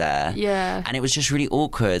validation was there. Yeah. And it was just really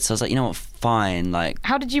awkward. So I was like, you know what, fine. Like,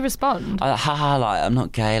 How did you respond? I was like, haha, like, I'm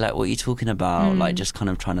not gay. Like, what are you talking about? Like, just kind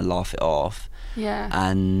of trying to laugh it off. Yeah.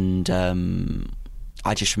 And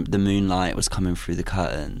the moonlight was coming through the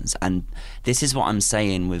curtains. And this is what I'm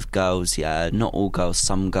saying with girls, yeah. Not all girls,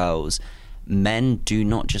 some girls. Men do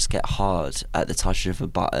not just get hard at the touch of a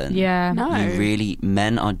button. Yeah. No.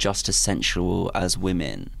 Men are just as sensual as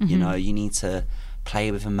women. You know, you need to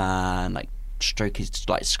play with a man, like stroke his,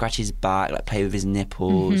 like scratch his back, like play with his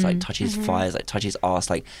nipples, like touch his thighs, like touch his ass.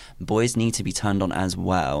 Like, boys need to be turned on as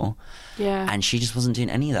well. Yeah. And she just wasn't doing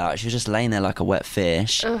any of that. She was just laying there like a wet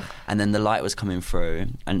fish. Ugh. And then the light was coming through,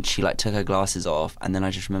 and she like took her glasses off, and then I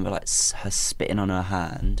just remember like her spitting on her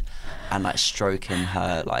hand and like stroking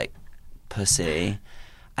her like pussy,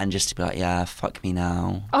 and just to be like, yeah, fuck me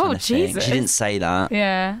now. Oh, kind of thing. Jesus. She didn't say that.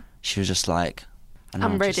 Yeah. She was just like, and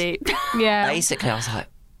I'm I just- ready. Yeah. basically, I was like,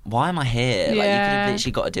 why am I here? Like, you could Yeah. have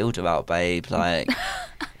literally got a dildo out, babe. Like,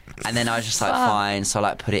 and then I was just like, fine. So I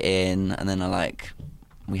like put it in, and then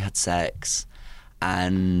we had sex.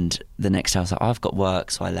 And the next day I was like, oh, I've got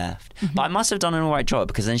work, so I left. But I must have done an alright job,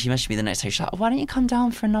 because then she messaged me the next day. She's like, oh, why don't you come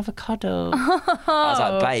down for another cuddle? I was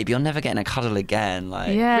like, babe, you're never getting a cuddle again.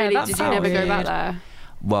 Like, Yeah, Really? that's Did you so never go weird. back there?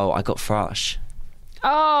 well, I got thrush.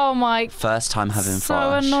 Oh my. First time having So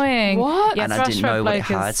thrush. annoying. What? Yeah, And I thrush didn't for a know what it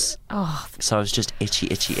bloke had. is- Oh, So I was just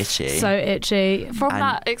itchy. so itchy. From And-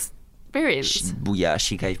 that experience? Well, yeah,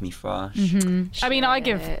 she gave me thrush. I mean, I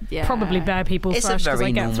give Yeah. probably bare people It's thrush a because very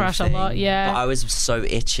I get normal thrush thing. a lot. Yeah. But I was so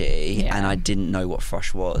itchy, Yeah. and I didn't know what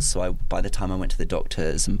thrush was. So by the time I went to the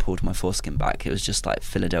doctors and pulled my foreskin back, it was just like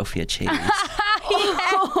Philadelphia cheese.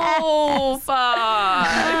 Oh,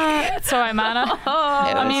 fuck. It's alright, man.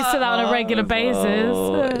 I'm used to that on a regular Oh, it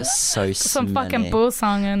basis. was so Some smelly. fucking bull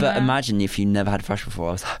song in But there. imagine if you never had thrush before.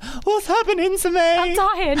 I was like, what's happening to me? I'm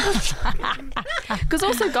dying. Because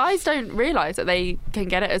also guys don't realise that they can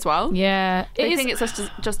get it as well. Yeah. They think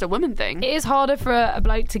it's just a woman thing. It is harder for a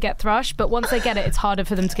bloke to get thrush, but once they get it, it's harder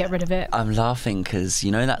for them to get rid of it. I'm laughing because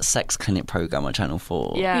you know that sex clinic program on Channel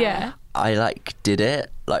 4? Yeah. Yeah. I like did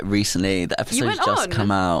it like recently. The episode's went just on?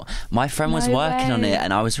 come out. My friend was No working on way. it,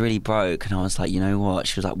 and I was really broke, and I was like, you know what?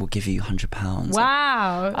 She was like, we'll give you £100.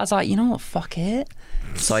 Wow. I was like, you know what? Fuck it.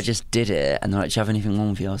 So I just did it, and they're like, do you have anything wrong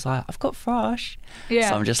with you? I was like, I've got thrush. Yeah.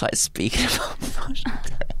 So I'm just like speaking about thrush.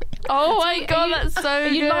 Oh my god, that's so Are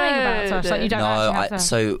you good. lying about thrush? Like you don't actually have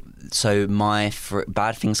thrush? So my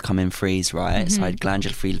bad things come in freeze, right? So I had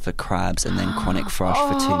glandular fever for crabs and then chronic thrush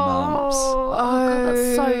for 2 months. Oh god,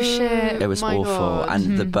 that's so shit. It was My awful. God.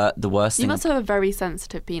 And the worst You thing... must have a very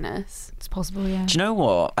sensitive penis. It's possible, yeah. Do you know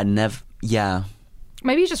what?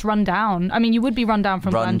 Maybe you just run down. I mean, you would be run down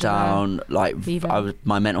from down, like fever.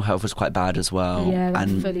 my mental health was quite bad as well. Yeah, that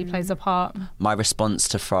and fully plays a part. my response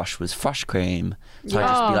to thrush was thrush cream. So I'd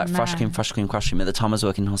just be like, thrush cream, thrush cream, thrush cream. At the time I was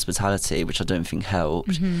working in hospitality, which I don't think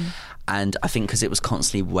helped. And I think because it was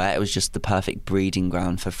constantly wet, it was just the perfect breeding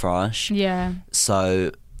ground for thrush. Yeah. So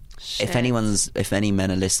Shit. if any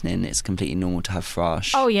men are listening, it's completely normal to have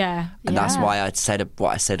thrush. Oh, yeah. And that's why I said what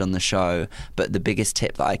I said on the show. But the biggest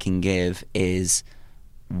tip that I can give is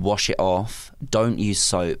wash it off. Don't use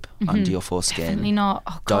soap under your foreskin. Definitely not.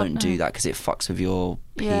 Oh, God, Don't no. do that because it fucks with your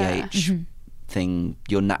Yeah. pH thing,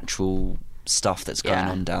 your natural stuff that's going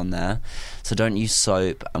on down there. So don't use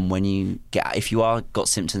soap. And when you if you are got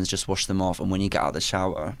symptoms, just wash them off. And when you get out of the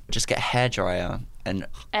shower, just get a hairdryer. And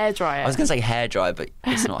Air dryer. I was going to say hairdryer, but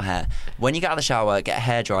it's not hair. When you get out of the shower, get a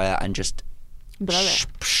hairdryer and just blow it.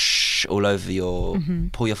 all over your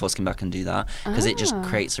pull your foreskin back and do that because it just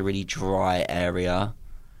creates a really dry area.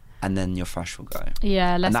 And then your thrush will go.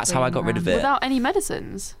 Yeah, and that's how I got rid of it. Without any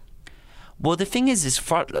medicines? Well, the thing is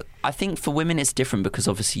I think for women it's different because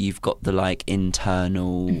obviously you've got the like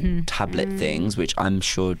internal tablet things, which I'm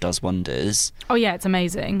sure does wonders. Oh, yeah, it's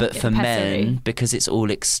amazing. But for Pessary. men, because it's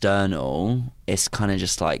all external, it's kind of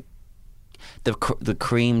just like the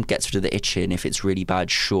cream gets rid of the itching if it's really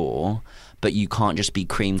bad, sure. But you can't just be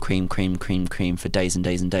cream for days and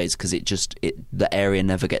days and days because the area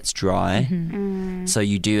never gets dry. So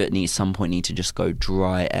you do at some point need to just go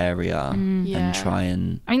dry area and try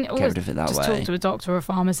and get rid of it that way. Just talk to a doctor or a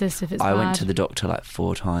pharmacist if it's I bad. went to the doctor like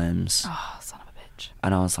 4 times. Oh, son of a bitch.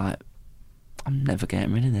 And I was like, I'm never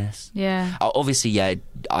getting rid of this. Yeah. Obviously, yeah,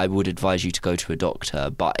 I would advise you to go to a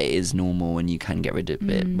doctor, but it is normal and you can get rid of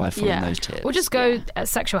it by following those tips. Or just go at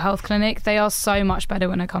sexual health clinic. They are so much better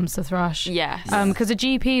when it comes to thrush. Yes. Because a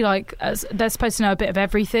GP, they're supposed to know a bit of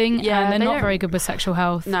everything, Yeah, and they're they not don't- very good with sexual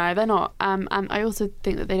health. No, they're not. And I also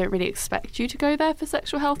think that they don't really expect you to go there for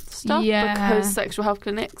sexual health stuff Yeah. because sexual health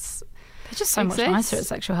clinics They're just so much Exist. nicer at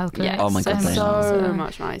sexual health clinics. Yeah, Oh my God, they are. so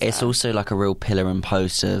much nicer. It's also like a real pillar and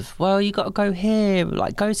post of, well, you got to go here,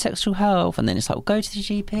 like go sexual health, and then it's like, well, go to the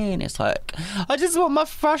GP, and it's like, I just want my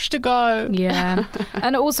thrush to go. Yeah,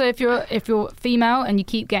 and also if you're female and you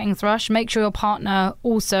keep getting thrush, make sure your partner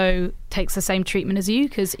also takes the same treatment as you,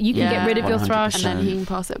 because you can get rid of your 100%. thrush. and then he can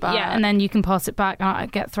pass it back. Yeah, and then you can pass it back. I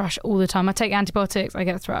get thrush all the time. I take antibiotics, I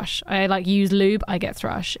get thrush. I use lube, I get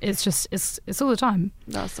thrush. It's just it's all the time.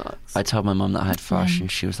 That sucks. I told my mum that I had thrush,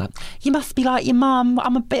 and she was like, you must be like your mum.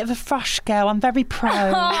 I'm a bit of a thrush girl. I'm very pro.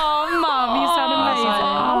 Oh, Mum, you sound amazing.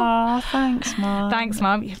 Oh, thanks, Mum. Thanks,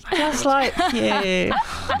 Mum. Just like you.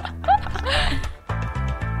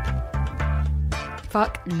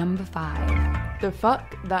 Fuck number 5. The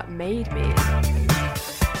fuck that made me.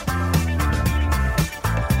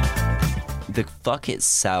 The fuck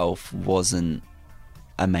itself wasn't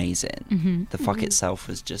amazing. The fuck itself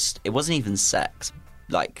was just, it wasn't even sex,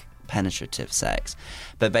 like penetrative sex.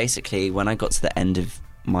 But basically, when I got to the end of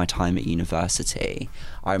my time at university,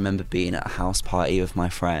 I remember being at a house party with my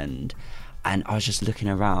friend, and I was just looking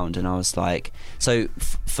around, and I was like, so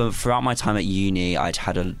throughout my time at uni, I'd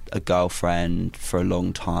had a girlfriend for a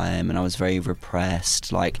long time, and I was very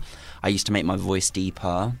repressed. Like, I used to make my voice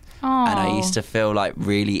deeper, and I used to feel like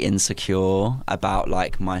really insecure about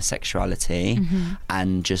like my sexuality,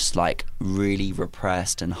 and just like really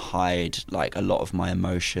repressed and hide like a lot of my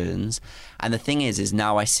emotions. And the thing is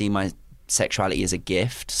now I see my sexuality as a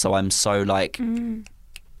gift, so I'm so like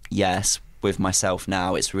yes with myself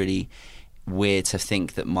now. It's really weird to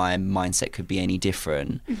think that my mindset could be any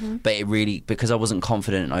different, but it really, because I wasn't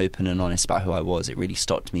confident and open and honest about who I was, it really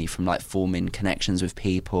stopped me from like forming connections with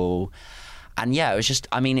people. And yeah, it was just,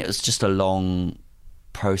 I mean, it was just a long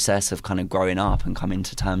process of kind of growing up and coming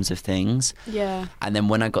to terms with things. Yeah. And then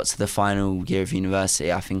when I got to the final year of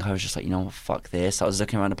university, I think I was just like, you know what, fuck this. I was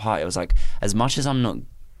looking around the party, I was like, as much as I'm not,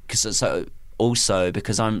 so also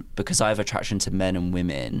because I have attraction to men and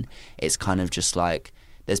women, it's kind of just like,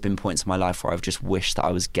 there's been points in my life where I've just wished that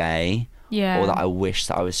I was gay, or that I wished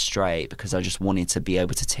that I was straight, because I just wanted to be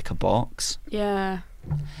able to tick a box. Yeah.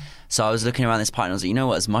 So I was looking around this party and I was like, you know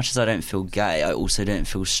what, as much as I don't feel gay, I also don't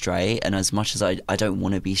feel straight, and as much as I don't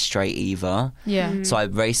want to be straight either. Yeah. So I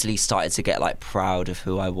basically started to get like proud of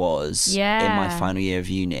who I was in my final year of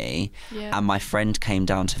uni. Yeah. And my friend came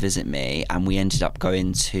down to visit me, and we ended up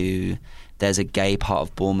going to there's a gay part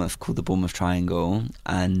of Bournemouth called the Bournemouth Triangle,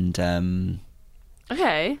 and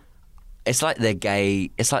Okay. it's like they're gay.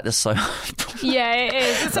 It's like the so. Yeah, it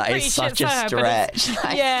is. It's a That pretty is such shit a suburb, but stretch.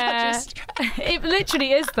 That is yeah, such a stretch. it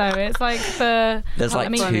literally is though. It's like the There's like I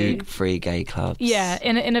mean, 2 free gay clubs. Yeah,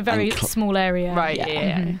 in a very small area. Right.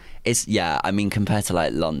 Yeah. It's I mean, compared to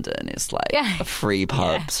like London, it's like Yeah. 3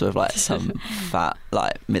 pubs with like some fat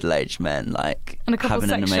like middle-aged men like And a couple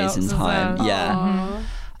having an sex amazing shops as time. well. Yeah. Aw.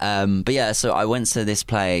 But yeah, so I went to this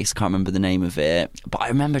place, can't remember the name of it, but I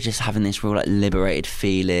remember just having this real like liberated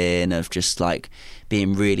feeling of just like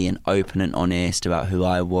being really open and honest about who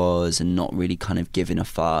I was and not really kind of giving a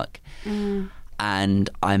fuck. And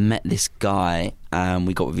I met this guy and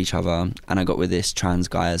we got with each other, and I got with this trans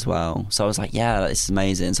guy as well. So I was like, yeah, this is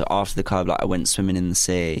amazing. So after the club, like I went swimming in the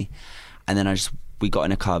sea, and then we got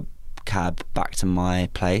in a cab back to my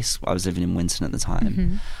place. I was living in Winton at the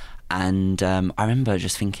time. And I remember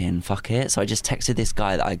just thinking, fuck it. So I just texted this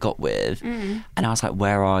guy that I got with, and I was like,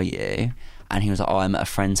 where are you? And he was like, oh, I'm at a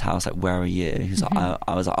friend's house. Like, where are you? He was like,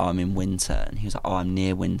 I was like, oh, I'm in Winton. He was like, oh, I'm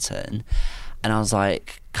near Winton. And I was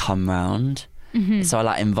like, come round. So I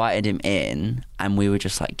like invited him in, and we were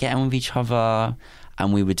just like getting with each other,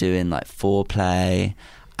 and we were doing like foreplay.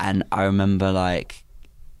 And I remember like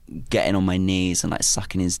getting on my knees and like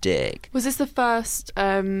sucking his dick. Was this the first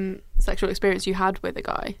sexual experience you had with a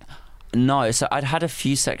guy? No, so I'd had a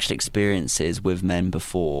few sexual experiences with men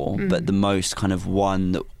before, but the most kind of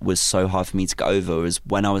one that was so hard for me to get over was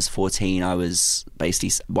when I was 14. I was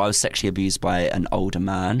sexually abused by an older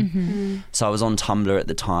man. So I was on Tumblr at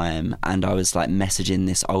the time, and I was like messaging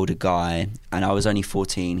this older guy, and I was only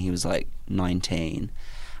 14, he was like 19,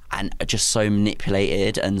 and just so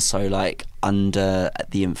manipulated and so like under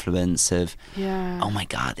the influence of, oh my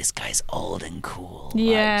god, this guy's old and cool.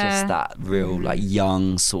 Yeah. Like, just that real like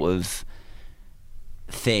young sort of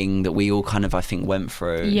thing that we all kind of I think went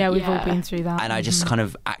through. Yeah, we've all been through that. And I just kind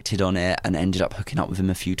of acted on it and ended up hooking up with him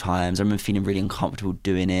a few times. I remember feeling really uncomfortable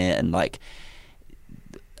doing it, and like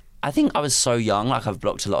I think I was so young, like I've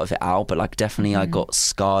blocked a lot of it out, but like definitely I got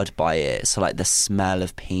scarred by it. So like the smell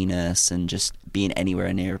of penis and just being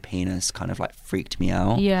anywhere near a penis kind of like freaked me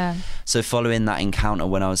out. Yeah. So following that encounter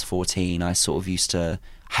when I was 14, I sort of used to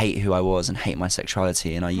hate who I was and hate my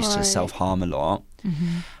sexuality, and I used to self-harm a lot.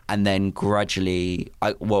 And then gradually,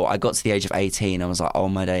 I got to the age of 18, I was like, oh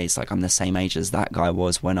my days, like I'm the same age as that guy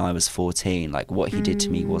was when I was 14. Like what he did to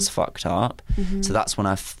me was fucked up. So that's when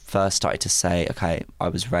I first started to say, okay, I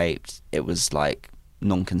was raped. It was like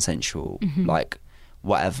non-consensual, like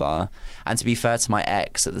whatever. And to be fair to my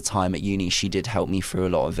ex at the time at uni, she did help me through a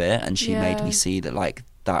lot of it, and she made me see that like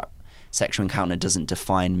that sexual encounter doesn't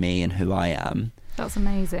define me and who I am. That's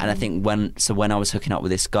amazing. And I think when I was hooking up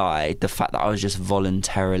with this guy, the fact that I was just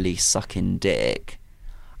voluntarily sucking dick,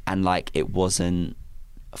 and like it wasn't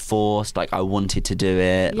forced, like I wanted to do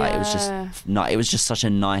it, like it was just such a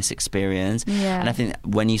nice experience. And I think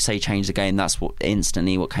when you say change the game, that's what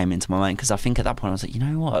came into my mind, because I think at that point I was like, you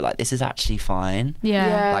know what, like this is actually fine.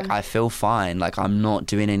 Like I feel fine, like I'm not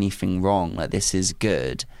doing anything wrong, like this is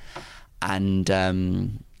good.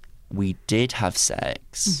 And we did have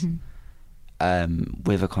sex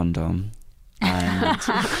with a condom, and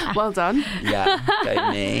Well done.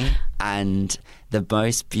 go me. And the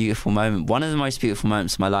most beautiful moment, one of the most beautiful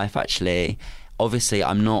moments of my life, actually, obviously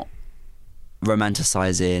I'm not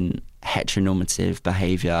romanticizing heteronormative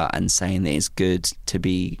behavior and saying that it's good to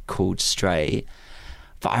be called straight,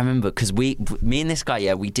 but I remember because me and this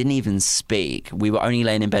guy, we didn't even speak. We were only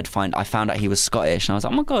laying in bed. I found out he was Scottish, and I was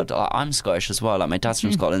like, oh my god, I'm Scottish as well. Like my dad's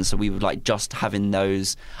from Scotland, so we were like just having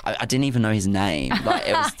those. I didn't even know his name. Like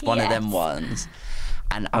it was one of them ones.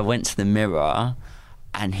 And I went to the mirror,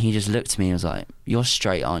 and he just looked at me and was like, "You're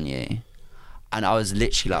straight, aren't you?" And I was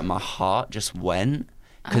literally like, my heart just went.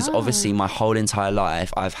 Because obviously my whole entire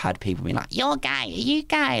life I've had people being like, you're gay, are you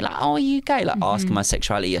gay? Like, oh, are you gay? Like asking my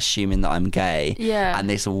sexuality, assuming that I'm gay. And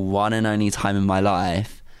this one and only time in my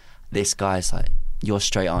life, this guy's like, you're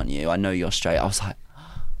straight, aren't you? I know you're straight. I was like,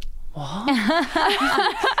 what?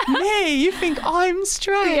 Me? You think I'm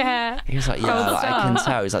straight? He was like, yeah, like, I can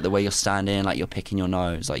tell. He's like, the way you're standing, like you're picking your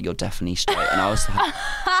nose, like you're definitely straight. And I was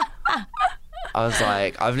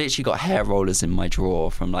like, I've literally got hair rollers in my drawer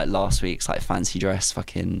from like last week's like fancy dress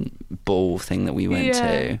fucking ball thing that we went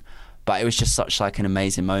to. But it was just such like an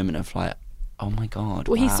amazing moment of like, oh my god.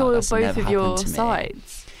 Well, wow, he saw that's both never of your happened to me.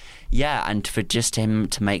 sides. Yeah, and for just him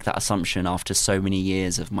to make that assumption after so many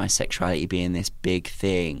years of my sexuality being this big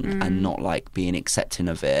thing and not like being accepting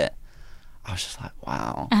of it, I was just like,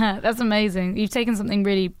 wow. That's amazing. You've taken something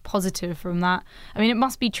really positive from that. I mean, it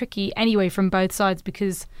must be tricky anyway from both sides,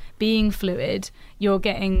 because being fluid, you're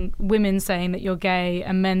getting women saying that you're gay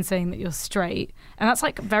and men saying that you're straight. And that's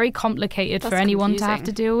like very complicated for anyone to have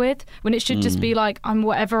to deal with, when it should just be like, I'm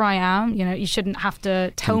whatever I am. You know, you shouldn't have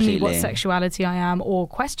to tell me what sexuality I am or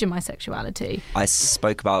question my sexuality. I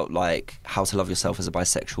spoke about like how to love yourself as a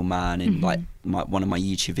bisexual man in like one of my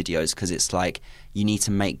YouTube videos, because it's like you need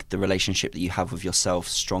to make the relationship that you have with yourself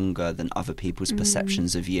stronger than other people's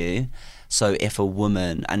perceptions of you. So if a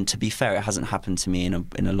woman, and to be fair, it hasn't happened to me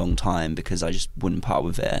in a long time because I just wouldn't part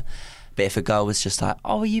with it. But if a girl was just like,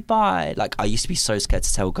 oh, are you bi? Like, I used to be so scared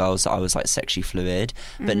to tell girls that I was like sexually fluid.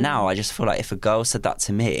 But now I just feel like if a girl said that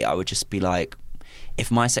to me, I would just be like,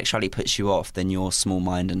 if my sexuality puts you off, then your small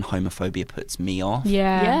mind and homophobia puts me off.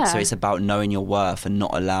 Yeah. So it's about knowing your worth and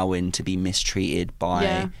not allowing to be mistreated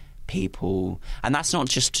by people. And that's not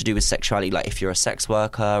just to do with sexuality. Like if you're a sex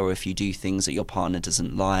worker or if you do things that your partner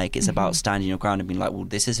doesn't like, it's about standing your ground and being like, well,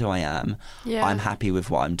 this is who I am. I'm happy with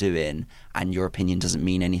what I'm doing, and your opinion doesn't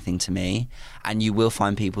mean anything to me. And you will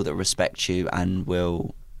find people that respect you and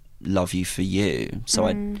will love you for you.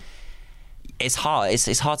 So it's hard.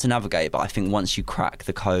 It's hard to navigate, but I think once you crack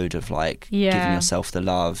the code of like giving yourself the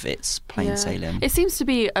love, it's plain sailing. It seems to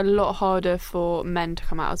be a lot harder for men to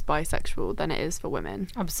come out as bisexual than it is for women.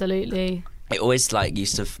 Absolutely. It always like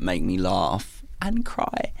used to make me laugh and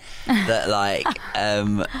cry that like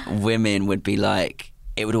women would be like,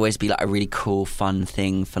 it would always be like a really cool, fun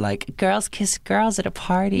thing for like girls kiss girls at a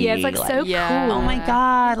party. Yeah, it's like so cool. Oh my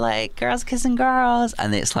God, like girls kissing girls.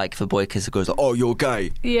 And it's like if a boy kisses a girl, it's like, oh, you're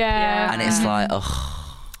gay. Yeah. And it's like,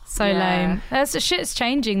 oh. So lame. That's the shit's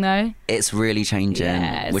changing though. It's really changing,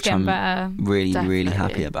 which I'm really, really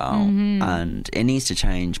happy about. And it needs to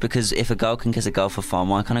change, because if a girl can kiss a girl for fun,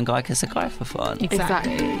 why can't a guy kiss a guy for fun?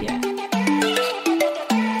 Exactly. Yeah.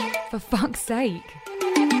 For fuck's sake.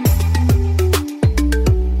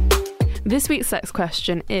 This week's sex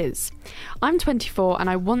question is, I'm 24 and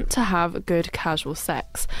I want to have good casual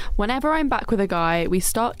sex. Whenever I'm back with a guy, we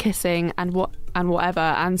start kissing and whatever,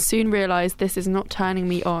 and soon realise this is not turning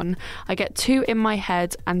me on. I get too in my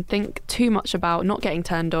head and think too much about not getting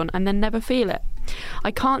turned on and then never feel it.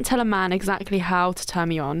 I can't tell a man exactly how to turn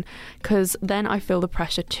me on, because then I feel the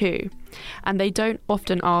pressure too. And they don't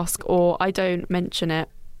often ask, or I don't mention it.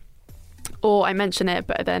 Or I mention it,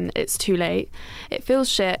 but then it's too late. It feels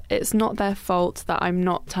shit. It's not their fault that I'm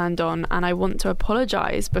not turned on, and I want to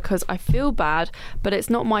apologise because I feel bad, but it's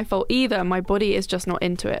not my fault either. My body is just not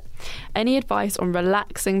into it. Any advice on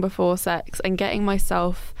relaxing before sex and getting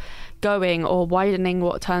myself going, or widening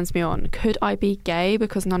what turns me on? Could I be gay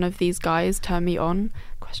because none of these guys turn me on? ?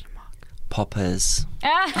 Poppers.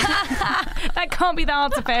 That can't be the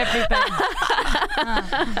answer for everything.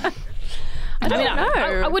 I don't know.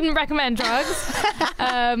 I wouldn't recommend drugs.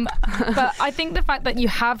 But I think the fact that you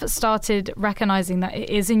have started recognising that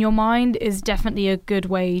it is in your mind is definitely a good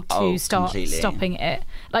way to start stopping it.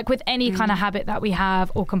 Like with any kind of habit that we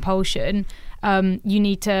have or compulsion, you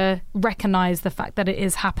need to recognise the fact that it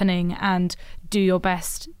is happening and do your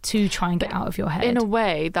best to try and get out of your head. In a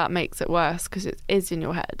way, that makes it worse because it is in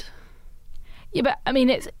your head. Yeah, but I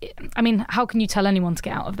mean, how can you tell anyone to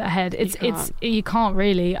get out of their head? You can't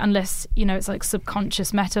really, unless, you know, it's like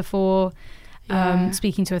subconscious metaphor,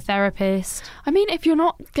 speaking to a therapist. I mean, if you're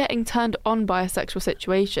not getting turned on by a sexual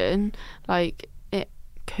situation, like, it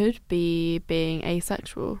could be being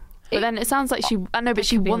asexual. But then it sounds like she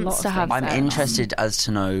wants to have sex. I'm interested as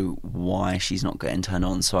to know why she's not getting turned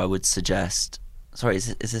on, so I would suggest... Sorry,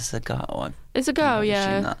 is this a girl? It's a girl,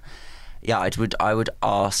 yeah. Yeah, I would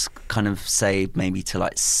ask, kind of say maybe to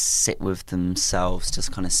like sit with themselves,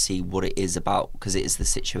 just kind of see what it is about, because it is the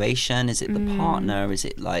situation. Is it the partner? Is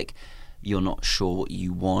it like you're not sure what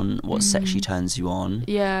you want, what sexually turns you on?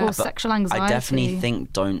 Yeah, or but sexual anxiety. I definitely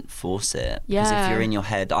think don't force it, because if you're in your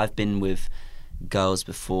head, I've been with girls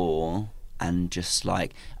before, and just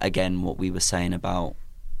like, again, what we were saying about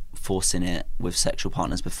forcing it with sexual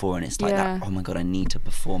partners before, and it's like that, oh my God, I need to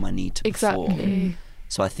perform. Exactly.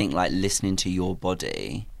 So I think like listening to your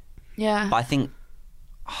body. Yeah. But I think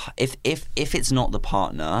if it's not the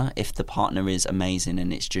partner, if the partner is amazing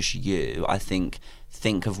and it's just you, I think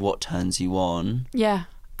of what turns you on. Yeah.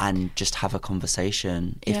 And just have a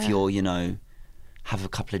conversation. If you're, you know, have a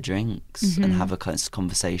couple of drinks and have a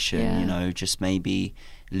conversation, you know, just maybe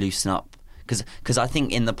loosen up. Because I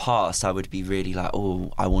think in the past I would be really like,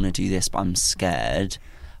 oh, I want to do this, but I'm scared.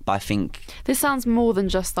 But I think this sounds more than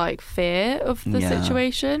just like fear of the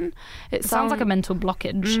situation. It sounds like a mental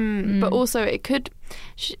blockage. But also it could,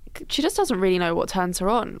 she just doesn't really know what turns her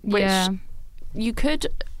on, which you could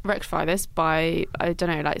rectify this by, I don't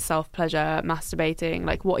know, like self-pleasure, masturbating.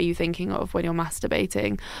 Like, what are you thinking of when you're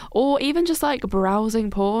masturbating? Or even just like browsing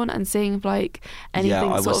porn and seeing if like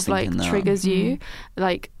anything sort of like triggers you,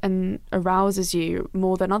 like, and arouses you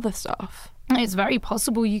more than other stuff. It's very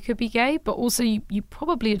possible you could be gay, but also you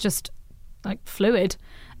probably are just like fluid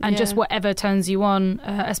and just whatever turns you on,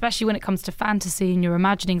 especially when it comes to fantasy and you're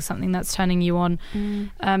imagining something that's turning you on.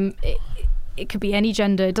 It could be any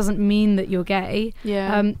gender. It doesn't mean that you're gay.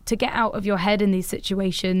 To get out of your head in these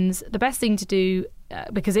situations, the best thing to do,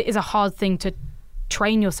 because it is a hard thing to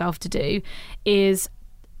train yourself to do, is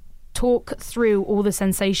talk through all the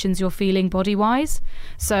sensations you're feeling body-wise.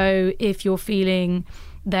 So if you're feeling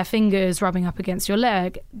their fingers rubbing up against your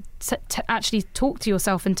leg, to actually talk to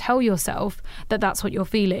yourself and tell yourself that that's what you're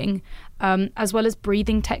feeling, as well as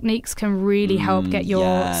breathing techniques can really help get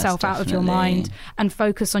yourself out of your mind and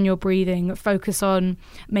focus on your breathing, focus on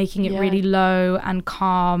making it really low and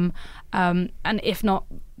calm, and if not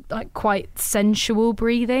like quite sensual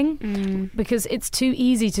breathing, because it's too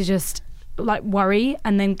easy to just like worry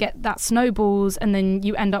and then get that snowballs and then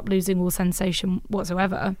you end up losing all sensation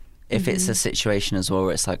whatsoever. If it's a situation as well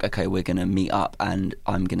where it's like, okay, we're going to meet up and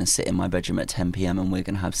I'm going to sit in my bedroom at 10 p.m. and we're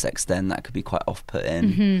going to have sex, then that could be quite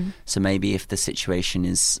off-putting. So maybe if the situation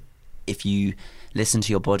is, if you listen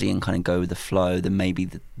to your body and kind of go with the flow, then maybe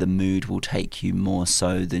the mood will take you more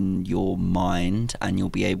so than your mind, and you'll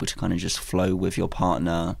be able to kind of just flow with your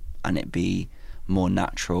partner and it be more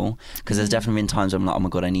natural. Because there's definitely been times where I'm like, oh my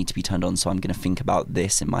God, I need to be turned on, so I'm going to think about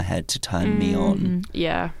this in my head to turn me on.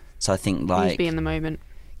 Yeah. So I think like... be in the moment.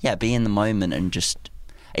 Yeah, be in the moment and just...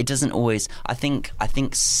 It doesn't always... I think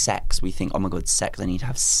sex, we think, oh my God, sex, I need to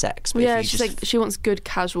have sex. But yeah, she's like, she wants good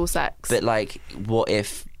casual sex. But like, what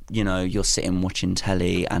if, you know, you're sitting watching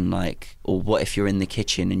telly and like... Or what if you're in the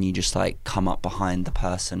kitchen and you just like come up behind the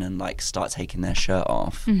person and like start taking their shirt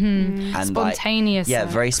off? And spontaneous like, yeah,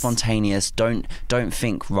 sex. very spontaneous. Don't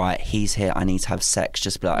think, right, he's here, I need to have sex.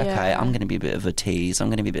 Just be like, okay, I'm going to be a bit of a tease, I'm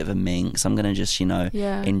going to be a bit of a minx, I'm going to just, you know,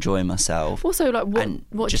 enjoy myself. Also, like,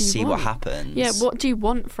 what just do you see want? what happens. Yeah, what do you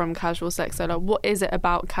want from casual sex? So like, what is it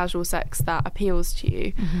about casual sex that appeals to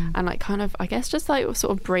you? And like, kind of, I guess, just like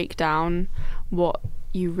sort of break down what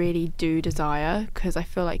you really do desire, because I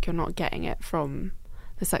feel like you're not getting it from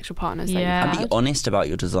the sexual partners that you've had. And be honest about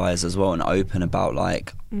your desires as well, and open about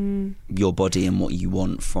like your body and what you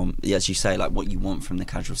want from, as you say, like what you want from the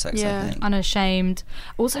casual sex. I think unashamed.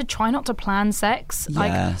 Also, try not to plan sex. Yes.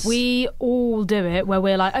 Like, we all do it where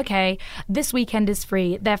we're like, okay, this weekend is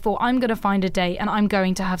free, therefore I'm going to find a date and I'm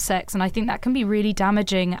going to have sex. And I think that can be really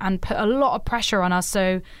damaging and put a lot of pressure on us.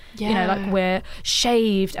 So you know, like, we're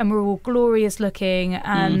shaved and we're all glorious looking,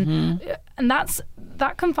 and that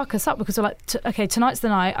can fuck us up, because we're like, okay, tonight's the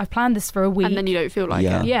night, I've planned this for a week, and then you don't feel like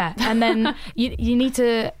it. Yeah, and then you need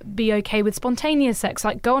to be okay with spontaneous sex.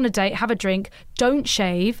 Like, go on a date, have a drink, don't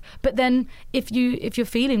shave, but then if you're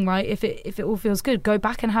feeling right, if it all feels good, go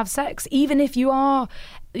back and have sex, even if you are,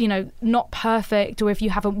 you know, not perfect, or if you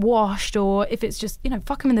haven't washed, or if it's just, you know,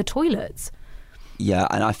 fuck them in the toilets. Yeah,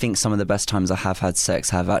 and I think some of the best times I have had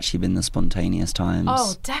sex have actually been the spontaneous times.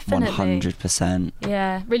 Oh, definitely. 100%.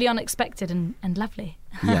 Yeah, really unexpected and lovely.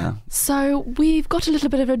 Yeah. So we've got a little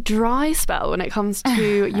bit of a dry spell when it comes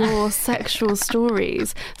to your sexual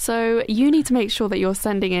stories. So you need to make sure that you're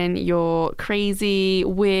sending in your crazy,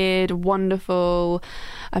 weird, wonderful,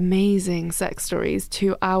 amazing sex stories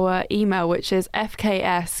to our email, which is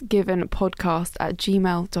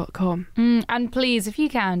fksgivenpodcast@gmail.com. And please, if you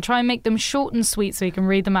can, try and make them short and sweet so we can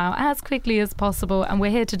read them out as quickly as possible. And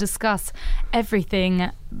we're here to discuss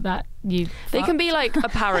everything that you... They can be like a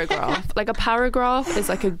paragraph. Like, a paragraph is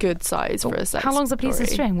like a good size for a sex How long's a piece story.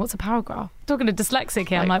 of string? What's a paragraph? Talking to dyslexic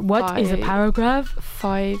here. I'm like, what is a paragraph?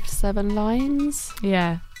 5-7 lines.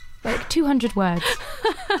 Yeah. Like 200 words.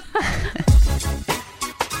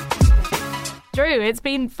 Drew, it's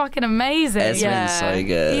been fucking amazing. It's been so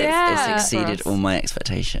good. Yeah. It's exceeded all my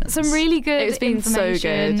expectations. Some really good It's been so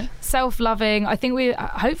good. Self-loving. I think we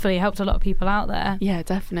hopefully helped a lot of people out there. Yeah,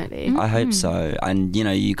 definitely. I hope so. And, you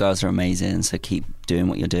know, you guys are amazing, so keep doing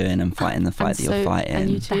what you're doing and fighting the fight that you're fighting.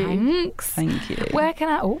 And you too. Thanks. Thank you. Where can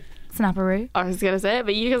I... Oh, snapperoo. I was going to say it,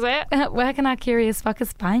 but you can say it. Where can our curious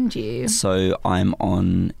fuckers find you? So I'm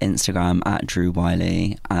on Instagram at Drew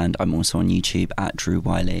Wiley, and I'm also on YouTube at Drew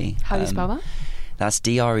Wiley. How do you spell that? That's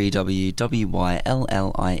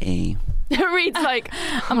DREWWYLLIE. It reads like...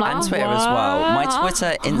 I'm like, and Twitter as well. My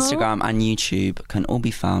Twitter, Instagram and YouTube can all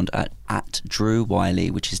be found at at Drew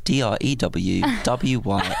Wiley, which is DREWWYLLIE.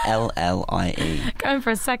 Going for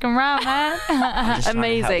a second round, man.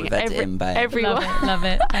 Amazing. Everyone, love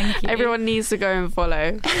it. Thank you. Everyone needs to go and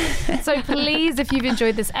follow. So please, if you've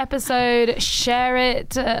enjoyed this episode, share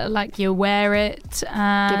it like you wear it.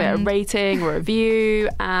 Give it a rating or a review,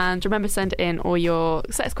 and remember to send in all your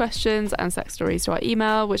sex questions and sex stories to our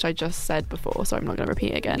email, which I just said before, so I'm not going to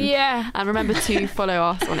repeat it again. Yeah. And remember to follow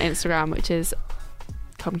us on Instagram, which is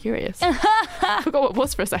Come Curious. I forgot what it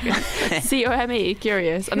was for a second. COME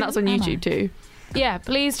Curious, and that's on YouTube too. Yeah,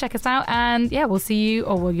 please check us out, and yeah, we'll see you,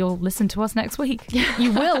 or well, you'll listen to us next week.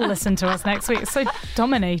 You will listen to us next week. It's so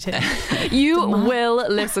dominating. You will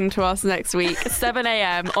listen to us next week, 7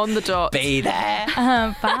 a.m. on the dot. Be there.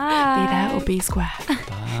 Bye. Be there or be square.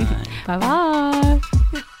 Bye. Bye-bye.